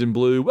Orange and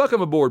Blue.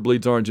 Welcome aboard,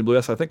 Bleeds Orange and Blue.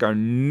 That's, I think, our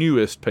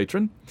newest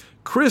patron.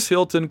 Chris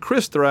Hilton,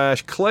 Chris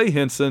Thrash, Clay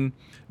Henson,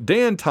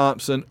 Dan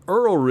Thompson,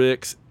 Earl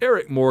Ricks,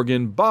 Eric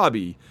Morgan,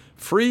 Bobby.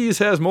 Freeze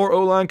has more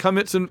O-line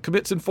commits in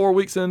 4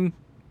 weeks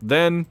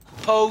than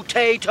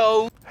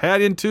Potato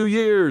had in 2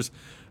 years.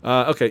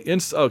 Okay,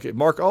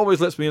 Mark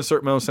always lets me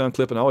insert my own sound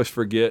clip, and I always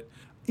forget.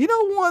 You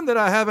know one that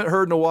I haven't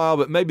heard in a while,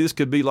 but maybe this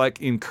could be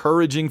like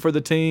encouraging for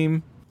the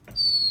team?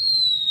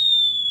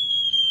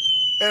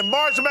 And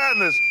March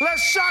Madness,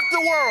 let's shock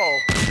the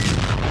world.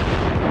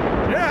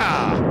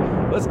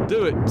 Yeah, let's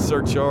do it,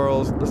 Sir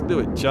Charles. Let's do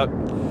it, Chuck.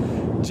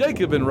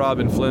 Jacob and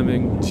Robin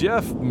Fleming.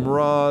 Jeff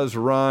Mraz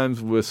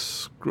rhymes with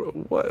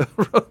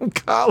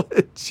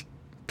collage.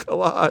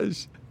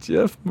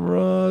 Jeff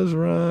Mraz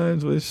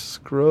rhymes with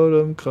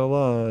scrotum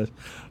collage.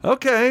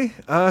 Okay,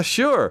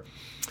 sure.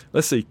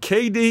 Let's see.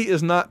 KD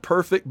is not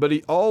perfect, but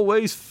he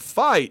always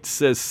fights,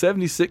 says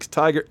 76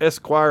 Tiger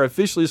Esquire,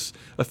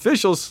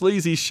 official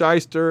sleazy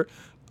shyster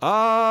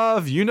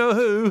of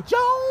you-know-who.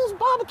 Jones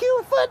Barbecue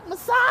and Foot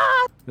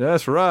Massage.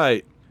 That's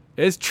right.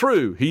 It's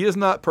true. He is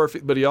not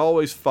perfect, but he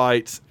always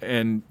fights,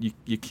 and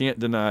you can't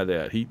deny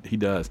that. He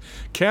does.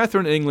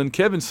 Catherine England,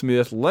 Kevin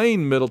Smith,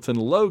 Lane Middleton,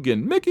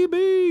 Logan, Mickey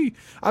B.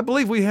 I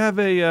believe we have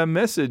a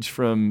message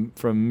from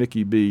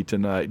Mickey B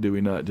tonight, do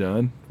we not,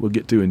 John? We'll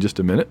get to in just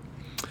a minute.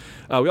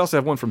 We also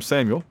have one from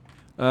Samuel.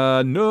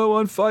 No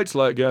one fights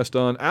like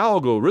Gaston.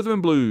 Algo, Rhythm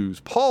and Blues,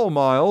 Paul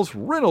Miles,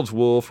 Reynolds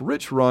Wolf,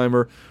 Rich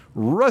Reimer,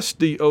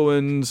 Rusty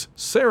Owens,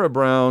 Sarah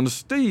Brown,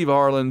 Steve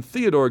Harlan,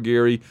 Theodore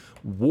Gary,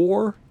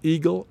 War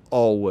Eagle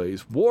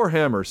Always,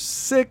 Warhammer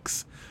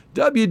 6,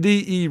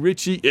 WDE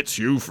Ritchie, It's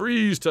You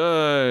Freeze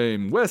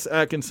Time, Wes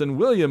Atkinson,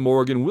 William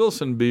Morgan,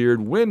 Wilson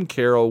Beard, Win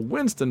Carroll,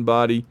 Winston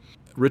Body,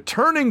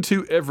 Returning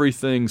to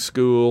Everything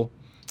School,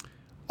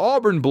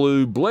 Auburn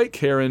Blue, Blake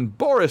Heron,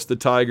 Boris the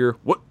Tiger,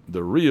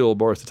 the real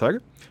Boris the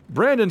Tiger,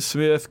 Brandon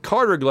Smith,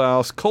 Carter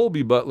Glaus,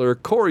 Colby Butler,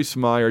 Corey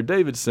Smyer,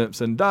 David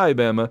Simpson,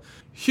 Diabama,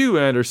 Hugh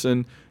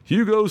Anderson,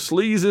 Hugo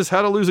Sleezes,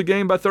 How to Lose a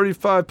Game by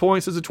 35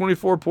 Points as a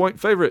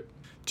 24-point favorite,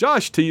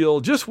 Josh Teal,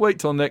 Just Wait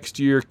Till Next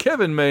Year,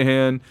 Kevin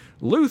Mahan,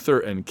 Luther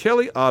and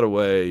Kelly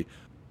Ottaway,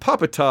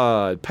 Papa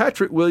Todd,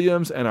 Patrick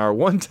Williams, and our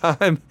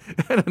one-time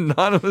and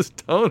anonymous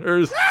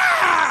donors.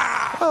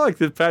 I like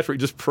that Patrick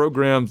just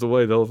programs the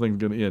way the whole thing's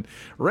going to end.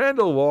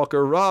 Randall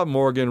Walker, Rob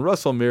Morgan,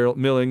 Russell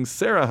Millings,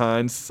 Sarah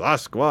Hines,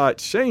 Sasquatch,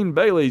 Shane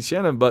Bailey,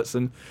 Shannon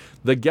Butson,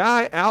 the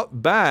guy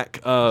out back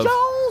of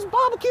Jones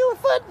Barbecue and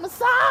Foot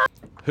Massage,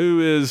 who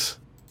is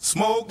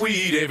smoke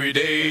weed every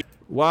day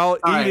while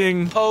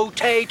eating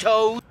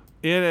potatoes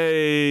in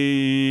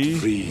a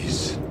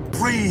freeze.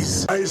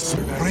 Freeze. Ice.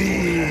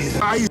 Freeze.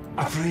 Ice.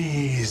 A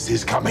freeze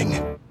is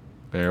coming.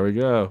 There we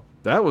go.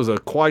 That was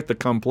quite the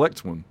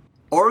complex one.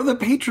 Are the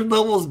patron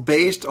levels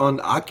based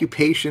on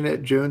occupation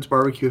at Jones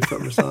Barbecue and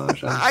Foot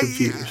Massage? I'm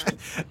confused.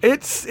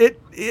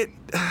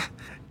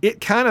 It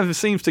kind of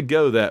seems to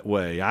go that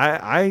way.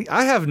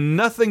 I have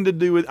nothing to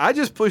do with. I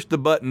just push the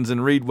buttons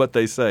and read what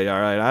they say.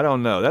 All right, I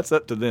don't know. That's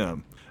up to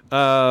them.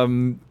 But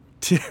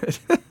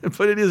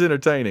it is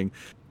entertaining.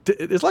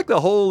 It's like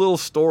the whole little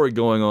story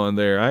going on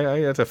there. I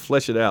have to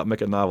flesh it out, make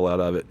a novel out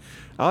of it.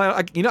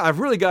 I've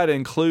really got to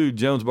include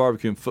Jones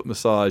Barbecue and Foot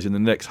Massage in the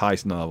next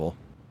heist novel.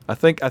 I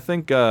think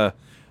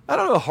I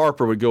don't know if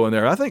Harper would go in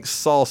there. I think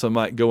Salsa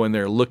might go in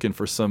there looking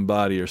for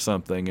somebody or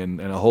something, and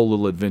a whole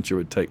little adventure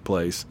would take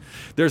place.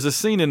 There's a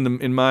scene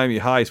in Miami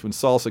Heist when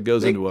Salsa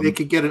goes into a... They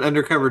could get an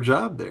undercover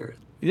job there.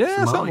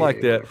 Yeah, something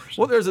like that.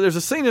 Well, there's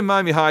a scene in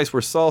Miami Heist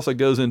where Salsa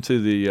goes into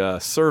the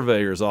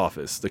surveyor's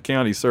office, the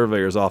county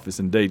surveyor's office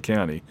in Dade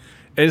County.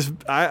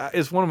 And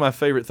it's one of my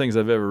favorite things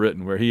I've ever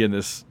written, where he and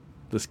this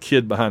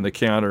kid behind the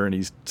counter, and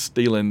he's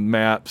stealing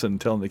maps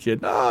and telling the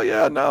kid,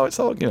 no, it's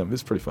all him.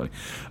 It's pretty funny.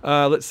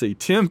 Let's see.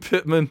 Tim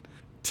Pittman,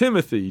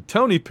 Timothy,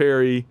 Tony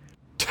Perry,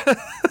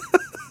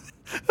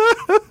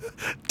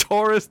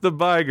 Taurus the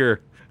Biger.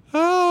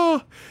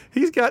 Oh,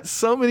 he's got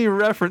so many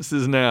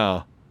references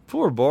now.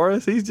 Poor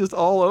Boris. He's just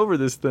all over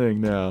this thing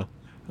now.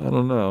 I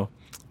don't know.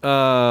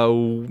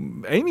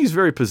 Amy's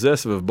very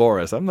possessive of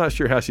Boris. I'm not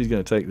sure how she's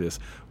going to take this.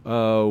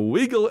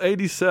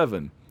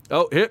 Weagle87.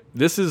 Oh, here,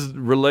 this is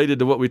related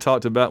to what we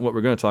talked about and what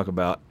we're going to talk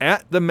about.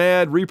 At the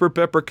Mad Reaper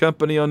Pepper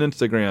Company on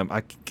Instagram.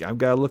 I've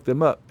got to look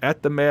them up.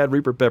 At the Mad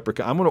Reaper Pepper.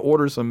 I'm going to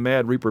order some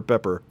Mad Reaper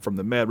Pepper from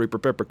the Mad Reaper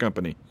Pepper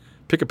Company.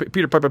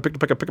 Peter Pepper,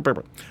 pick a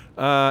pepper.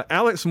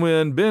 Alex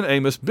Wynn, Ben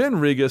Amos, Ben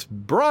Regas,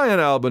 Brian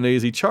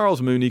Albanese,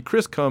 Charles Mooney,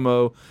 Chris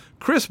Como,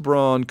 Chris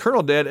Braun,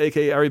 Colonel Dad,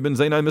 a.k.a. Ari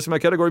Benzain. I'm missing my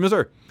category,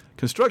 Mr.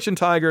 Construction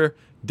Tiger,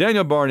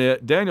 Daniel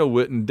Barnett, Daniel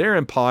Witten,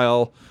 Darren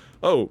Pyle.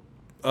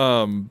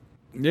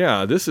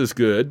 Yeah, this is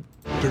good.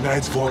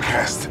 Tonight's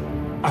forecast.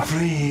 A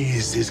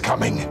freeze is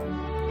coming.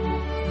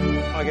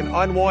 Like an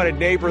unwanted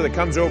neighbor that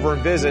comes over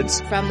and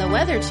visits. From the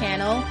Weather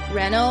Channel,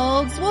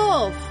 Reynolds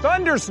Wolf.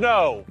 Thunder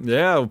snow.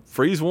 Yeah,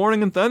 freeze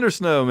warning and thunder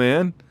snow,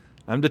 man.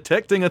 I'm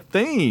detecting a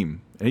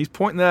theme, and he's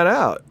pointing that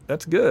out.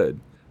 That's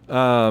good.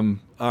 All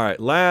right,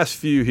 last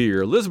few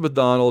here. Elizabeth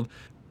Donald,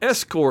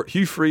 escort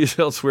Hugh Freeze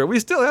elsewhere. We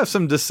still have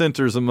some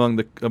dissenters among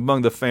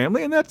the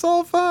family, and that's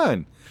all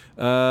fine.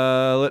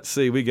 Let's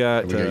see. We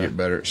gotta get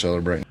better at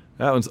celebrating.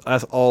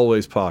 That's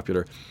always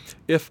popular.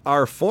 If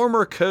our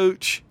former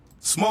coach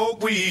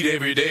smoke weed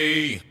every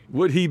day,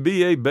 would he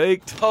be a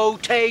baked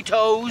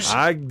potatoes?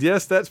 I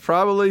guess that's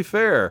probably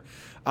fair.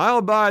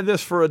 I'll buy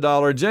this for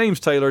 $1. James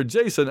Taylor,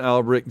 Jason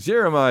Albrick,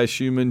 Jeremiah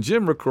Schumann,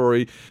 Jim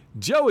McCrory,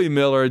 Joey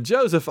Miller,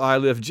 Joseph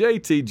Iliff,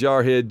 JT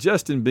Jarhead,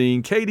 Justin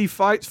Bean, Katie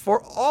Fights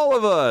for all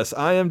of us.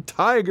 I am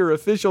Tiger,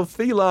 official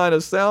feline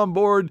of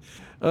soundboard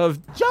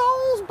of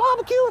Jones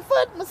Barbecue and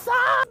Foot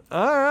Massage.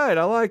 All right,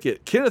 I like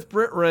it. Kenneth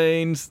Brent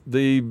Rains,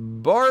 the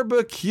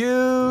barbecue.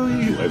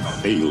 You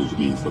have failed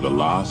me for the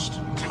last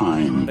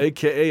time.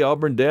 A.K.A.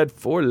 Auburn Dad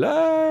for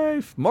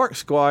life. Mark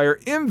Squire,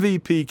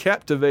 MVP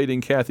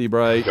captivating Kathy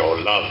Bright. Your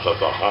love of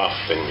the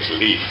half-things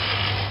leaf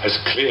has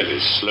clearly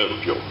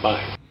slowed your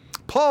mind.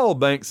 Paul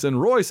Bankson,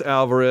 Royce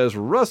Alvarez,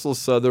 Russell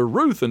Souther,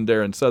 Ruth and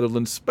Darren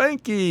Sutherland,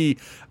 Spanky.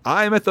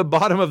 I'm at the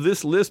bottom of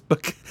this list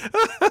because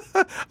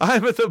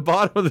Not Vincent!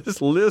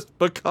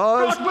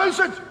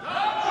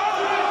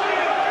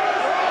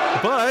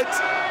 But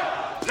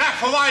not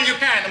for while you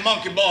can,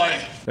 monkey boy.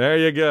 There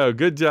you go.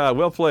 Good job.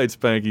 Well played,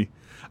 Spanky.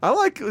 I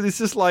like it's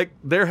just like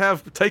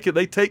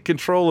they take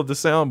control of the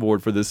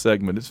soundboard for this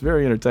segment. It's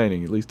very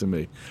entertaining, at least to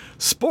me.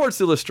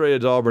 Sports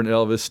Illustrated's Auburn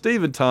Elvis,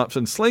 Stephen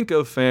Thompson,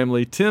 Slinko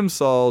Family, Tim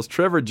Sauls,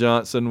 Trevor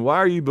Johnson, Why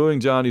Are You Booing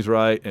Johnny's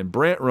Right, and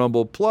Brant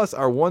Rumble, plus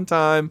our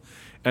one-time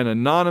and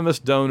anonymous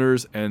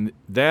donors, and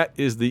that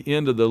is the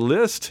end of the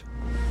list.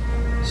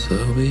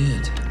 So be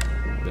it.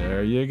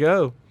 There you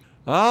go.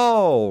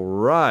 All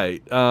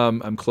right.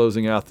 I'm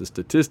closing out the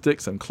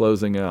statistics. I'm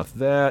closing out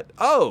that.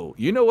 Oh,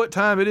 you know what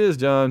time it is,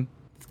 John?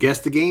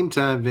 Guess the game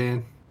time,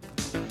 Van.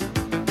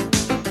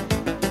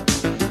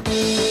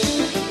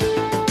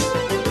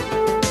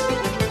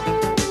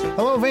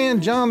 Hello, Van,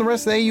 John, the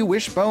rest of the AU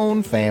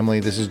Wishbone family.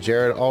 This is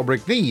Jared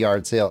Albrick, the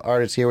Yard Sale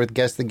Artist, here with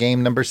Guess the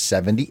Game number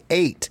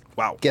 78.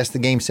 Wow. Guess the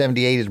Game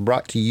 78 is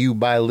brought to you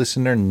by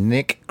listener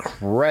Nick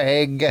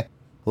Craig.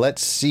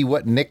 Let's see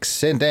what Nick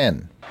sent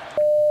in.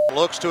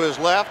 Looks to his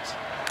left.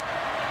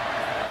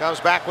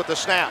 Comes back with the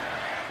snap.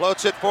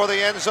 Floats it for the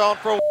end zone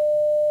for...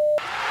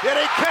 Did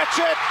he catch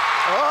it?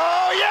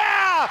 Oh,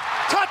 yeah!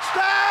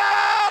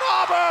 Touchdown,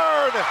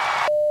 Auburn!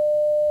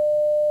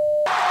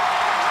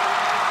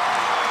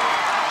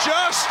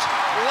 Just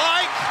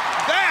like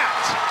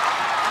that,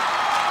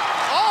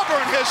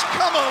 Auburn has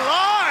come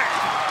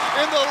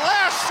alive in the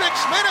last 6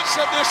 minutes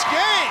of this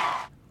game.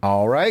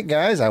 All right,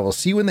 guys, I will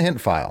see you in the hint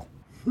file.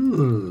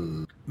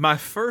 My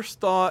first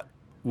thought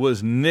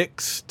was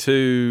Nix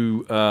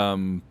to,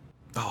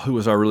 who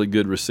was our really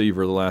good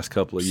receiver the last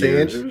couple of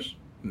years? Sanders?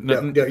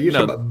 No, you're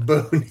talking about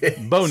Bo Nix.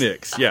 Bo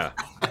Nix, yeah.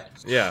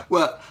 Yeah.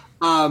 Well,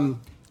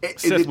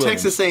 the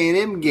Texas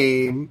A&M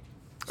game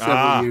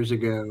several years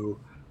ago,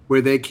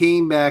 where they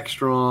came back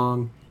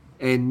strong,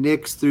 and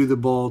Nix threw the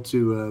ball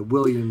to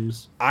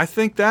Williams. I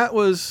think that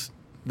was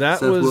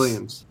Seth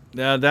Williams.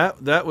 Now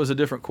that was a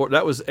different quarter.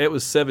 It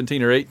was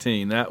 17 or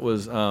 18. That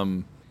was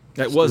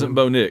that wasn't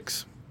Bo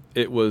Nix.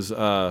 It was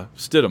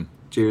Stidham.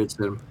 Jared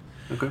Stidham.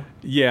 Okay.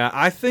 Yeah,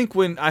 I think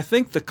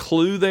the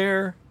clue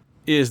there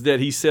is that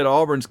he said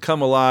Auburn's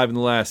come alive in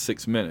the last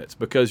 6 minutes,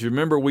 because you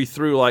remember we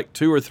threw like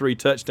 2 or 3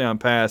 touchdown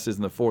passes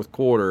in the fourth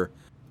quarter,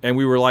 and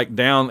we were like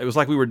down. It was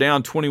like we were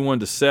down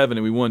 21-7,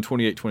 and we won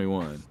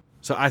 28-21.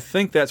 So I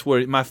think that's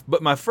what.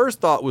 But my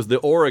first thought was the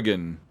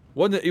Oregon.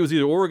 Wasn't it? It was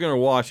either Oregon or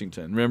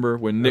Washington. Remember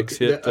when Nix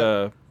hit?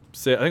 I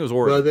think it was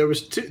Oregon. Well, there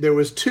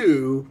was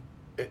two.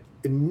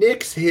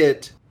 Nix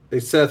hit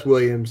Seth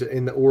Williams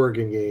in the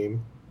Oregon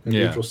game, a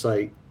neutral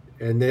site,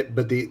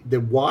 but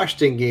the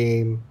Washington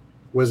game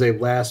was a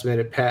last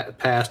minute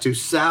pass to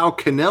Sal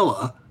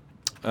Cannella.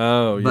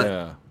 Oh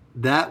yeah,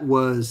 that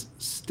was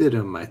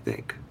Stidham, I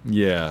think.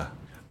 Yeah,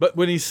 but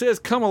when he says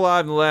 "come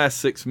alive in the last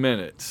 6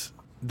 minutes,"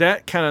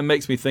 that kind of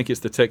makes me think it's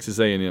the Texas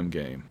A&M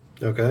game.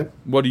 Okay,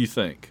 what do you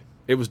think?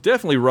 It was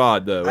definitely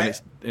Rod though,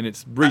 and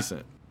it's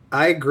recent.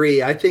 I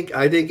agree. I think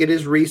it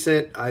is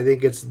recent. I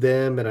think it's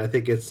them, and I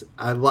think it's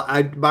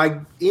my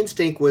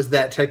instinct was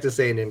that Texas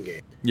A&M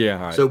game. Yeah.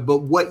 All right. So,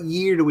 but what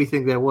year do we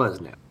think that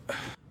was now?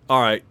 All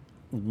right,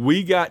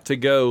 we got to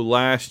go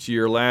last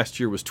year. Last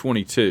year was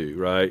 22,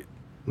 right?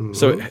 Mm-hmm.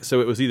 So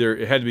it was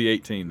it had to be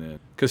 18 then,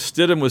 because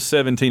Stidham was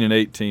 17 and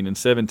 18, and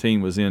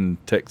 17 was in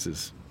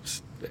Texas,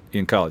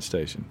 in College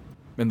Station,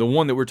 and the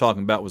one that we're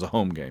talking about was a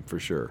home game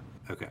for sure.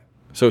 Okay.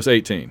 So it's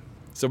 18.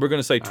 So we're going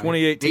to say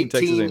 2018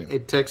 Texas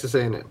A&M. Texas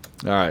A&M.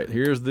 All right,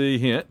 here's the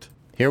hint.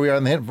 Here we are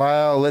in the hint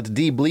file. Let's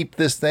de-bleep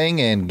this thing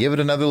and give it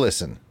another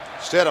listen.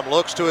 Stidham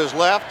looks to his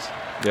left.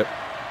 Yep.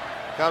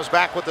 Comes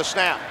back with the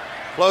snap.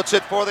 Floats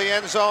it for the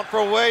end zone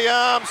for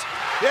Williams.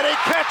 Did he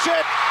catch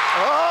it?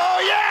 Oh,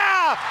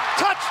 yeah!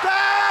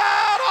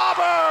 Touchdown,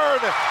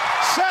 Auburn!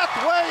 Seth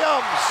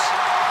Williams.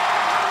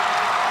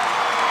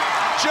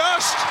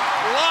 Just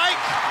like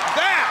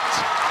that,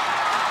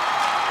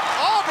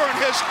 Auburn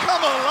has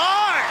come alive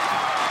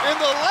in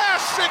the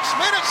last 6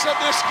 minutes of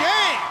this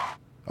game.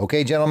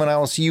 Okay, gentlemen, I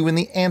will see you in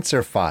the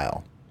answer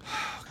file.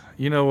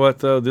 You know what,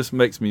 though? This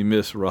makes me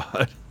miss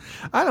Rod.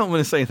 I don't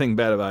want to say anything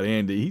bad about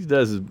Andy. He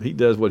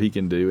does what he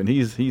can do, and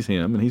he's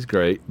him, and he's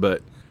great.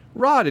 But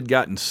Rod had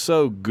gotten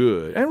so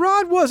good, and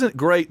Rod wasn't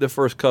great the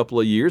first couple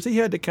of years. He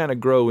had to kind of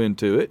grow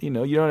into it.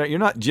 You're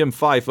not Jim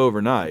Fife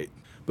overnight,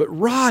 but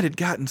Rod had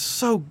gotten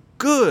so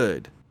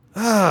good.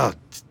 It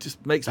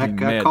just makes me mad.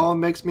 That call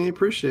makes me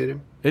appreciate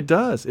him. It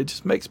does. It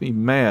just makes me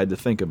mad to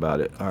think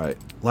about it. All right,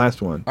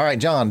 last one. All right,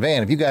 John,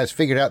 Van, if you guys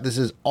figured out this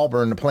is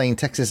Auburn playing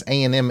Texas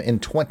A&M in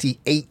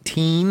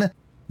 2018,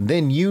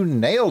 then you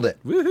nailed it.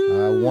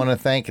 Woohoo! I want to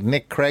thank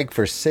Nick Craig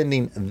for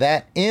sending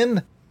that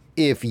in.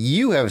 If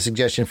you have a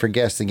suggestion for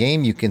Guess the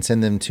Game, you can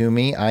send them to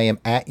me. I am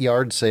at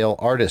Yard Sale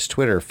Artist,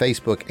 Twitter,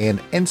 Facebook, and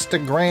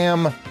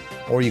Instagram.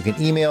 Or you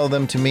can email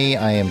them to me.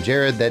 I am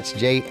Jared, that's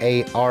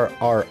Jarrod,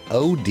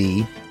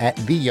 at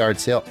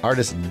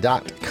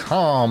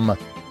theyardsaleartist.com.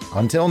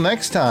 Until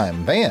next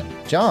time, Van,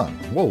 John,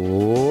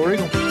 War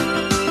Eagle.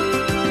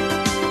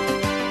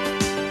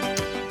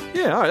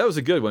 Yeah, all right, that was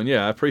a good one.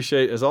 Yeah, I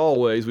appreciate, as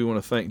always, we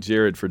want to thank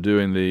Jared for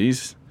doing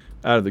these.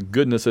 Out of the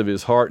goodness of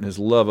his heart and his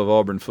love of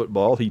Auburn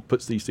football, he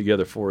puts these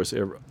together for us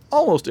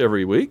almost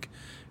every week,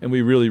 and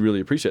we really, really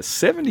appreciate it.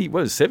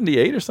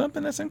 78 or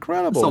something? That's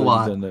incredible. That's a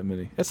lot. Done that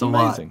many. That's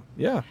amazing.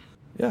 Yeah.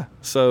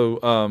 So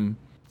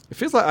it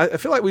feels like I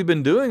feel like we've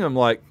been doing them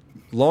like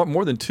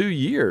more than 2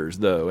 years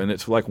though, and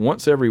it's like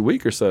once every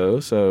week or so.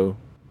 So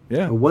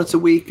yeah, once a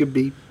week could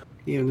be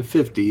in the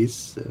 50s.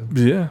 So.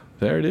 Yeah,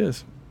 there it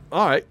is.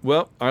 All right.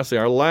 Well, honestly,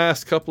 our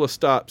last couple of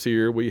stops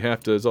here, we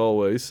have to, as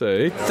always,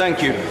 say...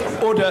 Thank you.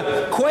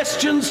 Order.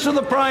 Questions to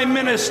the Prime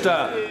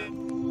Minister.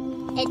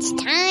 It's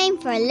time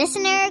for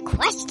listener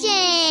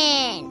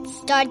questions.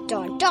 Dun,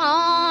 dun,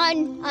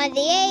 dun, on the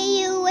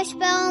AU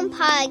Wishbone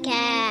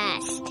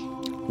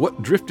podcast.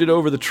 What drifted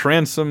over the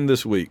transom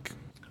this week?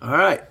 All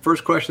right.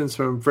 First question is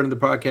from friend of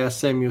the podcast,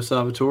 Samuel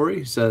Salvatore.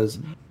 He says,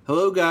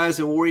 hello, guys,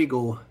 in War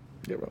Eagle.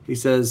 Yeah, bro. He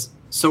says...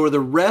 So are the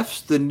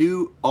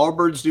refs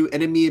Auburn's new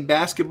enemy in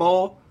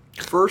basketball?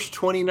 First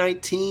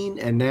 2019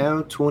 and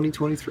now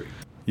 2023.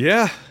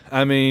 Yeah,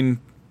 I mean,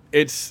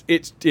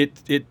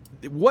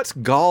 what's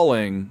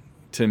galling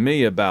to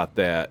me about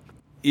that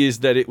is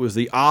that it was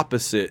the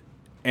opposite,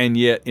 and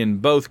yet in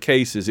both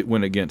cases it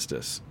went against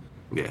us.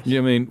 Yes.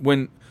 You know what I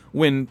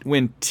mean?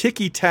 When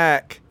ticky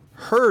tack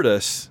hurt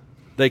us,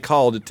 they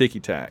called it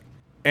ticky tack,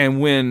 and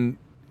when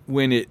it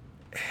would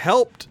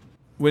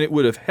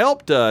have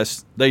helped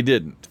us, they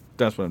didn't.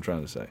 That's what I'm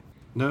trying to say.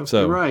 No,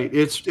 you're right.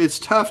 It's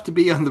tough to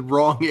be on the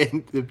wrong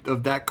end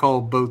of that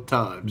call both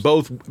times.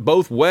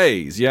 Both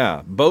ways,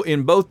 yeah.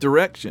 In both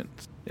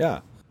directions,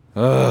 yeah.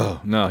 Oh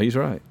no, he's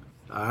right.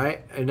 All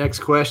right. Our next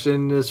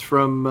question is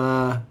from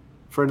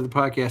friend of the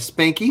podcast,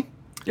 Spanky.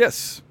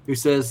 Yes. Who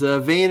says,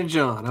 Van and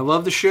John, I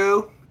love the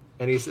show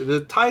And he said the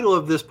title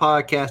of this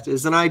podcast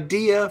is an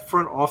idea for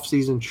an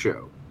off-season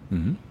show.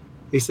 Mm-hmm.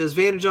 He says,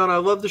 Van and John, I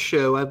love the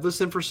show. I've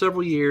listened for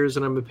several years,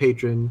 and I'm a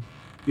patron.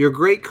 Your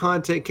great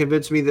content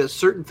convinced me that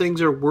certain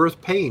things are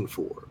worth paying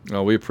for.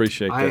 Oh, we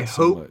appreciate that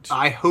so much.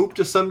 I hope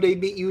to someday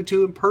meet you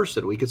two in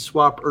person. We could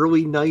swap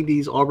early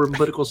 90s Auburn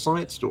political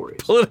science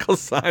stories. Political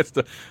science.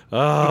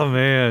 Oh,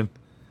 man.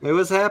 It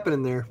was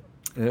happening there.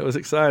 It was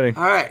exciting.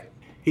 All right.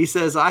 He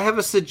says, I have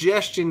a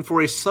suggestion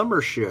for a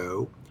summer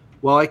show.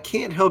 While I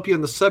can't help you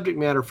on the subject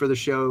matter for the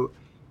show,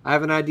 I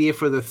have an idea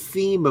for the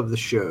theme of the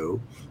show.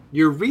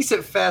 Your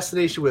recent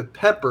fascination with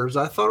peppers,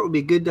 I thought it would be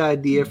a good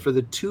idea for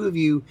the two of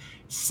you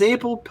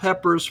sample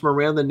peppers from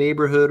around the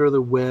neighborhood or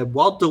the web.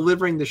 While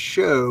delivering the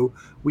show,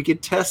 we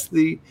could test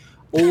the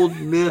old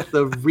myth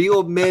of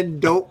real men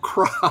don't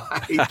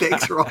cry.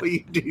 Thanks for all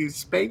you do,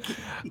 Spanky.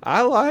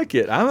 I like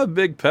it. I'm a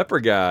big pepper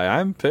guy.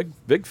 I'm a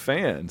big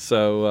fan.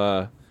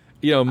 So,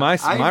 you know, I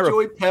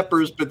enjoy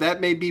peppers, but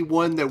that may be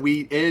one that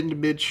we end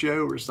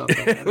mid-show or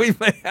something. We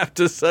may have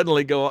to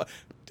suddenly go off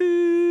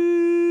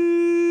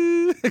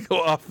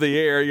the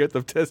air. You have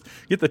to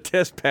get the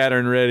test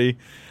pattern ready.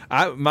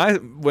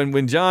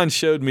 When John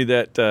showed me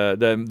that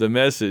the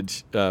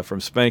message from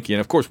Spanky, and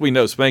of course we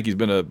know Spanky's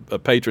been a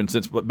patron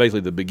since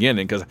basically the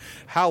beginning, because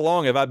how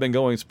long have I been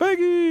going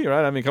Spanky,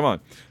 right? I mean, come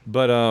on.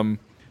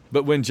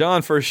 But when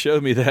John first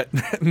showed me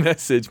that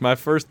message, my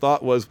first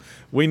thought was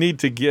we need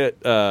to get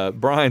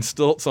Brian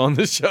Stultz on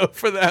the show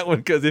for that one,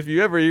 because if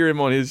you ever hear him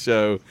on his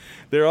show,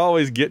 they're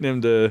always getting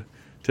him to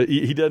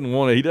eat. He doesn't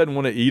want to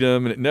eat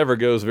them, and it never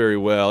goes very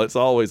well. It's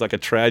always like a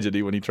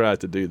tragedy when he tries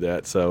to do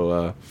that.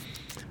 So.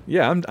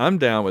 Yeah, I'm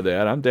down with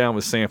that. I'm down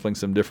with sampling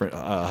some different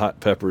hot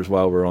peppers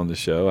while we're on the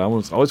show. I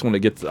always want to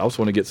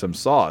get some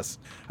sauce.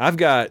 I've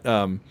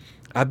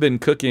been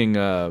cooking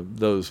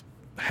those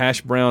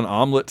hash brown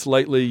omelets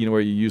lately. You know, where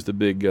you use the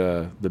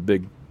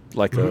big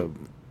like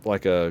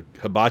a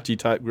hibachi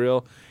type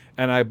grill.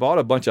 And I bought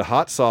a bunch of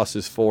hot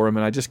sauces for them,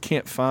 and I just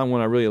can't find one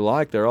I really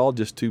like. They're all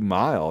just too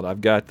mild.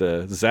 I've got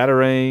the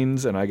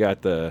Zatarain's, and I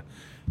got the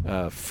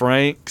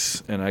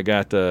Frank's, and I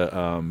got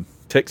the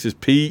Texas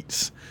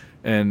Pete's.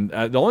 And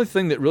the only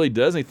thing that really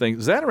does anything,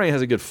 Zatarain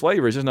has a good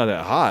flavor. It's just not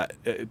that hot.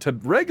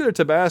 Regular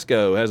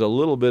Tabasco has a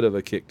little bit of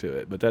a kick to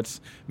it,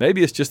 but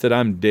maybe it's just that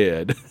I'm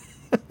dead.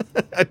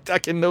 I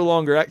can no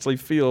longer actually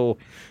feel.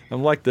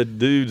 I'm like the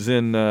dudes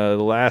in The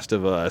Last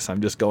of Us.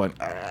 I'm just going,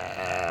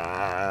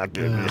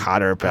 give me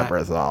hotter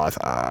pepper sauce.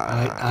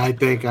 I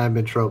think I'm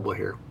in trouble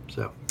here.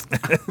 So.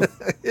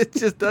 It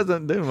just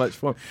doesn't do much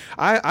for me.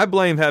 I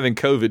blame having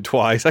COVID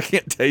twice. I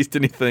can't taste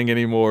anything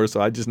anymore, so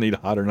I just need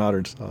hotter and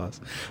hotter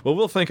sauce. Well,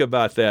 we'll think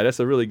about that.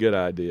 That's a really good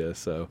idea.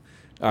 So,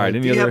 all right. Do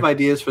you have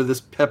ideas for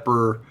this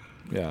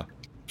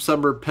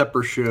summer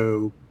pepper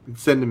show?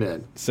 Send them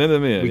in.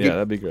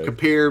 That'd be great.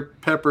 Compare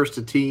peppers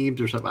to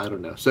teams or something. I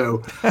don't know.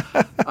 So,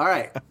 all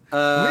right. We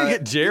can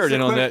get Jared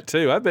in on that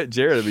too. I bet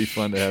Jared would be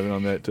fun to have in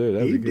on that too.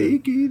 That'd be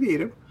good. You need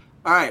him.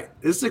 All right.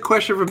 This is a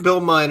question from Bill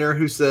Miner,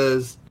 who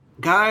says,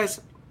 guys,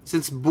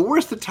 since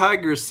Boris the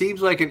Tiger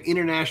seems like an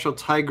international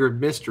tiger of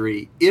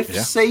mystery, if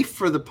safe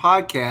for the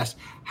podcast,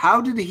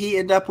 how did he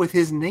end up with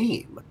his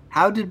name?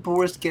 How did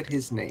Boris get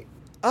his name?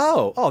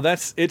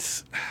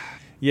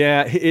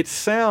 It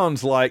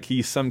sounds like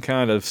he's some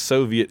kind of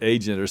Soviet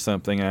agent or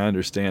something. I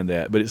understand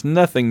that, but it's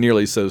nothing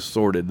nearly so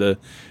sordid.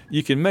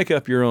 You can make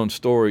up your own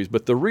stories,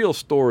 but the real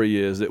story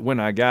is that when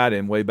I got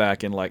him way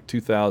back in like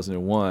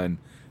 2001,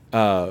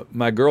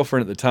 my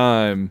girlfriend at the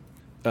time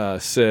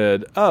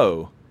said,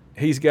 "Oh,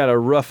 he's got a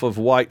ruff of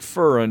white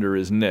fur under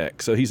his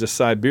neck, so he's a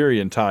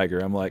Siberian tiger."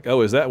 I'm like,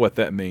 "Oh, is that what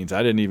that means?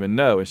 I didn't even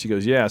know." And she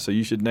goes, "Yeah, so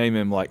you should name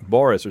him like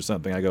Boris or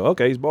something." I go,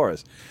 "Okay, he's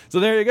Boris." So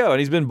there you go. And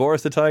he's been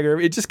Boris the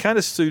Tiger. It just kind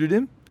of suited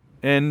him.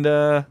 And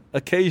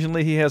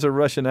occasionally he has a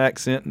Russian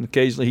accent, and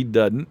occasionally he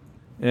doesn't.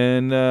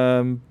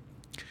 And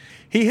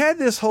he had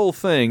this whole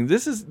thing.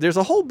 There's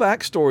a whole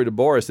backstory to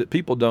Boris that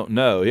people don't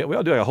know.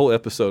 We'll do a whole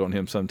episode on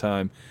him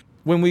sometime.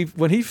 When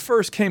he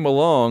first came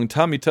along,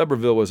 Tommy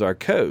Tuberville was our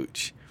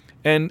coach.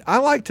 And I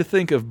like to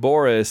think of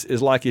Boris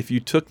as like if you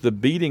took the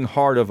beating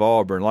heart of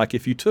Auburn, like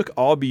if you took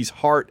Aubie's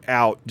heart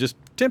out just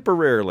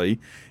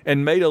temporarily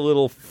and made a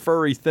little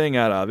furry thing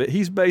out of it.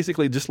 He's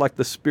basically just like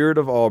the spirit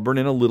of Auburn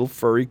in a little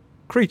furry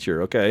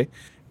creature, okay?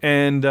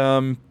 And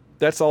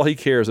that's all he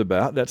cares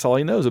about. That's all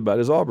he knows about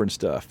is Auburn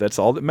stuff. That's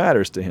all that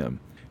matters to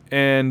him.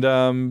 And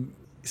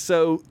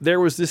so there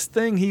was this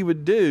thing he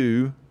would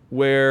do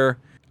where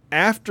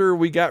after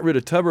we got rid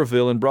of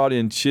Tuberville and brought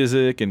in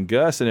Chizik and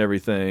Gus and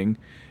everything,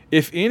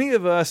 if any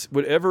of us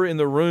would ever in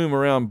the room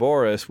around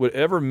Boris would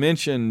ever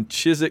mention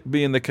Chizik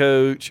being the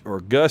coach or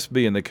Gus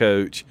being the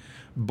coach,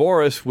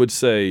 Boris would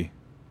say,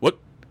 "What?"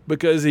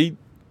 Because he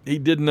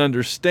didn't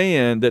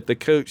understand that the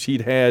coach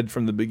he'd had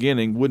from the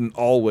beginning wouldn't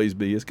always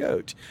be his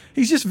coach.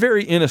 He's just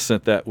very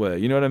innocent that way.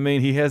 You know what I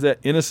mean? He has that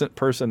innocent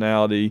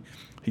personality.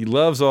 He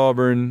loves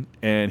Auburn,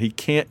 and he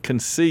can't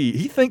concede.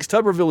 He thinks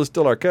Tuberville is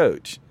still our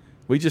coach.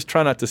 We just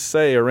try not to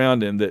say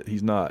around him that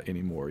he's not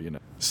anymore, you know.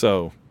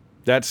 So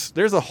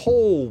there's a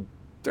whole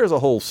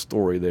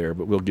story there,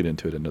 but we'll get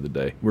into it another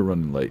day. We're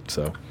running late,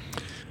 so.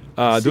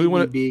 Do we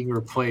want to being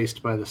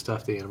replaced by the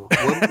stuffed animal?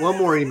 One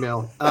more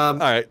email. All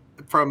right.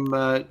 From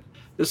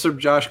this is from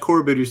Josh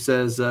Corbett, who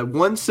says,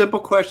 one simple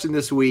question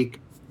this week: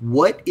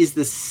 what is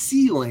the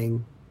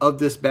ceiling of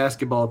this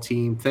basketball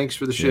team? Thanks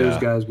for the shows,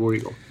 guys. War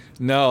Eagle.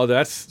 No,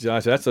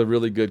 Josh. That's a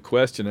really good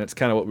question. That's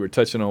kind of what we were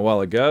touching on a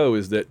while ago.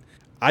 Is that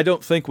I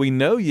don't think we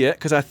know yet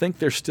because I think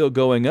they're still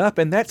going up,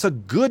 and that's a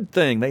good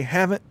thing. They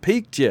haven't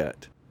peaked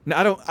yet.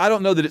 Now, I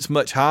don't know that it's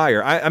much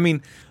higher. I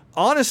mean,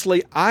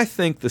 honestly, I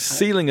think the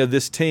ceiling of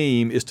this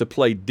team is to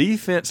play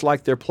defense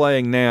like they're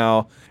playing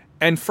now,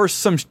 and for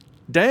some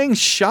dang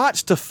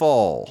shots to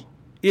fall.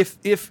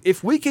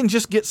 If we can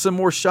just get some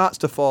more shots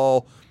to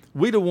fall,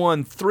 we'd have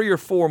won 3 or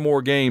 4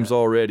 more games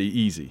already,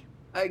 easy.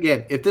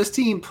 Again, if this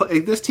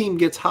team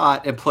gets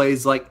hot and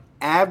plays like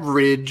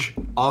average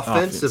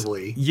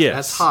offensively, yes,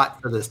 that's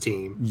hot for this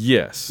team.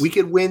 Yes, we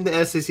could win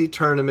the SEC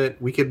tournament.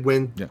 We could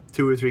win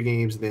 2 or 3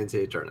 games in the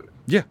NCAA tournament.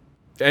 Yeah,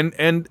 and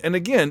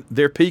again,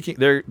 they're peaking.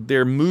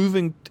 They're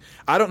moving.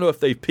 I don't know if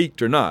they've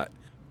peaked or not,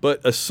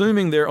 but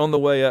assuming they're on the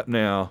way up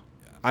now,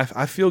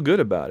 I feel good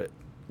about it.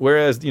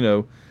 Whereas,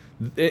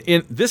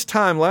 in this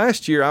time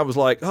last year, I was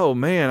like, oh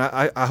man,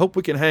 I hope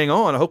we can hang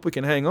on. I hope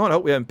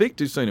we haven't peaked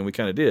too soon, and we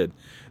kind of did.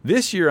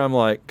 This year, I'm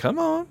like, come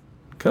on,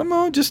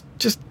 just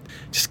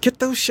get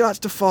those shots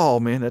to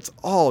fall, man. That's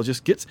all.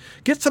 Just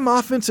get some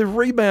offensive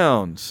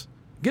rebounds,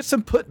 get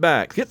some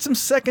putbacks, get some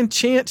second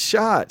chance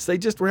shots. They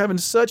just were having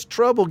such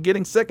trouble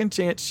getting second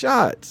chance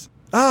shots.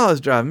 Oh,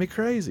 it's driving me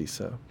crazy.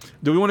 So,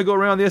 do we want to go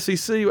around the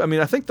SEC? I mean,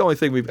 I think the only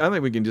thing I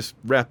think we can just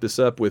wrap this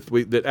up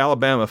with that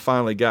Alabama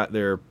finally got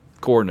their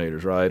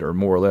coordinators, right, or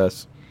more or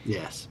less.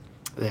 Yes,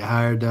 they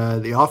hired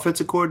the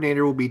offensive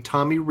coordinator will be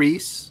Tommy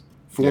Rees,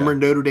 former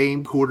Notre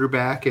Dame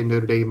quarterback and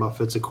Notre Dame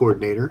offensive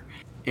coordinator,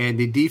 and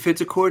the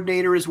defensive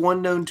coordinator is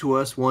one known to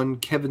us, one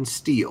Kevin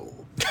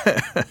Steele.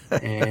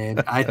 And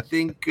I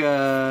think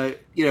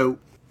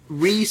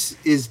Rees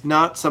is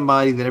not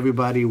somebody that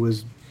everybody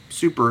was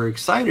super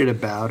excited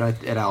about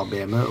at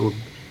Alabama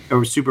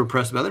or super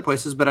impressed with other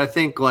places, but I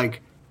think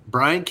like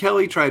Brian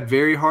Kelly tried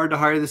very hard to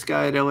hire this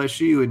guy at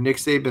LSU, and Nick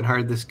Saban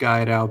hired this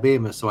guy at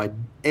Alabama. So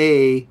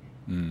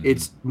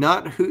it's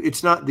not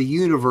the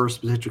universe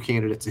potential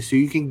candidates. It's who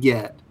you can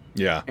get.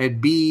 Yeah. And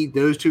B,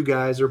 those 2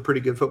 guys are pretty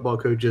good football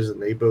coaches,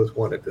 and they both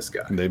wanted this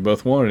guy. They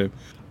both wanted him.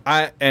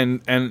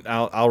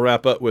 I'll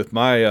wrap up with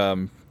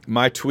my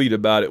tweet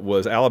about it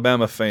was,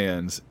 Alabama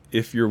fans,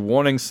 if you're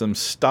wanting some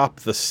Stop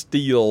the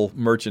Steal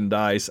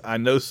merchandise, I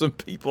know some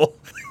people.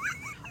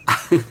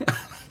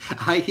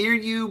 I hear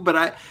you,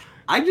 but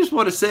I just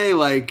want to say,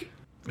 like,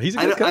 he's a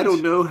good coach. I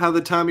don't know how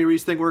the Tommy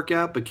Rees thing worked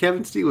out, but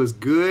Kevin Steele is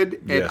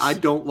good, and I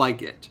don't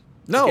like it.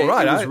 No, okay?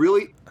 right.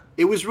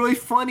 It was really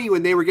funny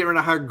when they were getting ready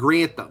to hire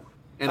Grantham,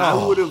 and I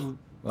would have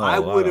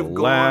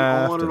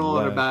gone on and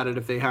on about it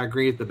if they hired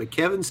Grantham. But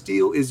Kevin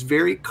Steele is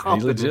very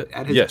competent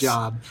at his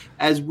job,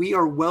 as we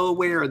are well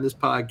aware in this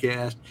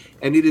podcast,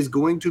 and it is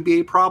going to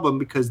be a problem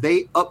because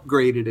they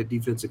upgraded a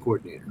defensive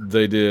coordinator.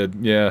 They did,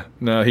 yeah.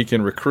 No, he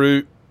can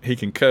recruit, he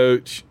can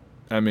coach.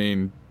 I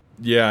mean,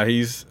 yeah,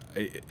 he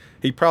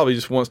probably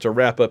just wants to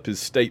wrap up his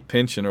state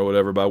pension or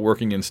whatever by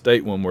working in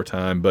state one more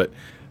time. But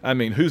I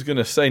mean, who's going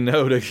to say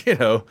no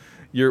to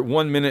you're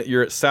 1 minute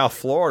you're at South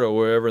Florida or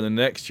wherever, and the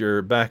next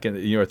you're back in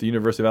at the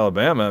University of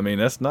Alabama. I mean,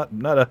 that's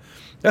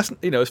as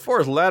far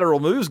as lateral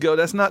moves go,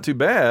 that's not too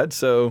bad.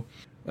 So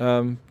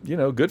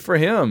good for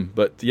him.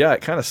 But yeah,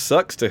 it kind of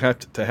sucks to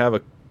have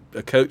a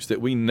coach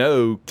that we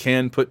know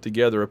can put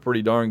together a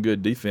pretty darn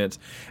good defense.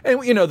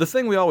 And the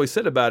thing we always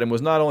said about him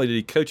was not only did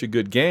he coach a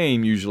good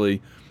game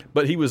usually,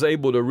 but he was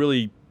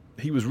really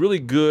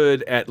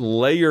good at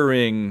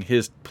layering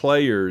his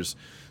players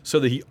so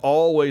that he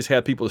always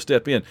had people to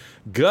step in.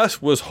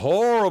 Gus was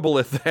horrible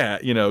at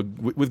that.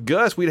 With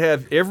Gus, we'd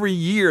have every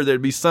year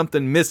there'd be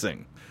something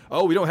missing.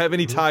 Oh, we don't have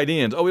any tight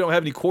ends. Oh, we don't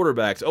have any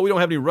quarterbacks. Oh, we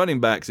don't have any running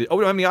backs. Oh,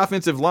 we don't have any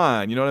offensive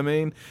line. You know what I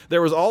mean?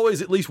 There was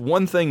always at least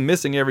one thing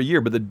missing every year.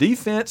 But the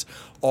defense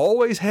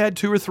always had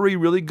 2 or 3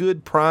 really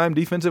good prime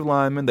defensive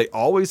linemen. They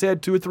always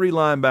had 2 or 3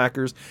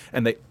 linebackers.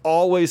 And they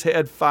always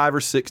had 5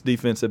 or 6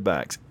 defensive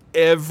backs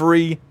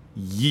every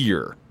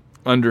year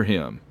under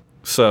him.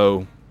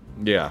 So,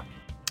 yeah.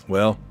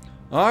 Well,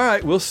 all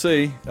right, we'll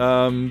see.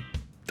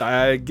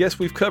 I guess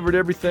we've covered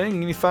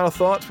everything. Any final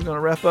thoughts? We're going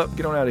to wrap up.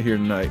 Get on out of here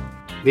tonight.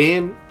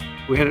 Man,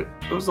 it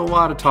was a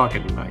lot of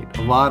talking tonight.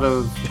 A lot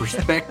of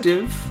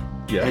perspective.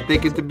 Yeah. I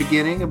think at the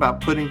beginning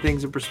about putting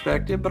things in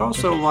perspective, but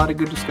also a lot of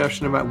good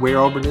discussion about where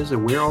Auburn is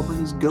and where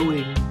Auburn is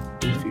going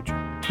in the future.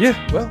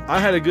 Yeah, well, I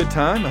had a good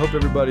time. I hope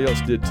everybody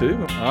else did too.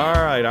 All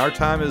right, our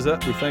time is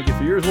up. We thank you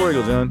for yours. War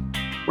Eagle, John.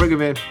 War Eagle,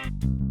 man.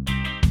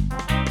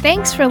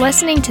 Thanks for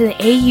listening to the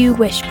AU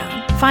Wishbone.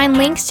 Find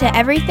links to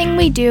everything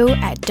we do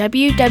at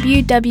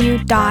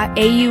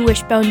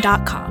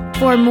www.auwishbone.com.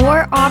 For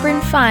more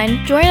Auburn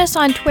fun, join us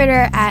on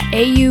Twitter at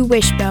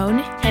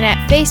AUWishbone and at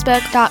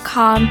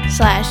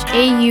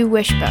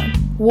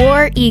facebook.com/AUWishbone.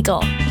 War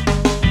Eagle.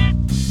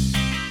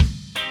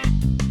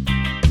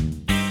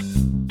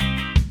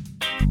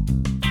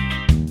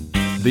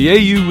 The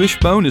AU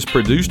Wishbone is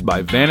produced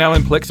by Van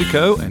Allen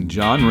Plexico and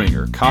John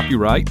Ringer.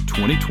 Copyright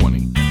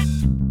 2020.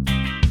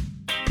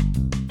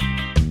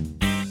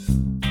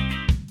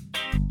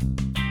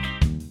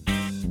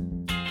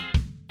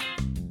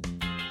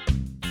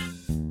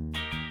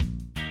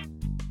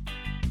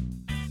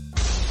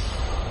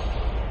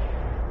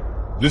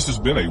 This has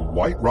been a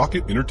White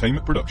Rocket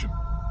Entertainment production.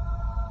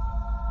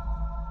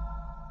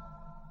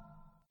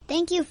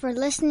 Thank you for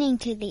listening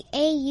to the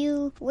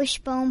AU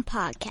Wishbone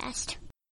Podcast.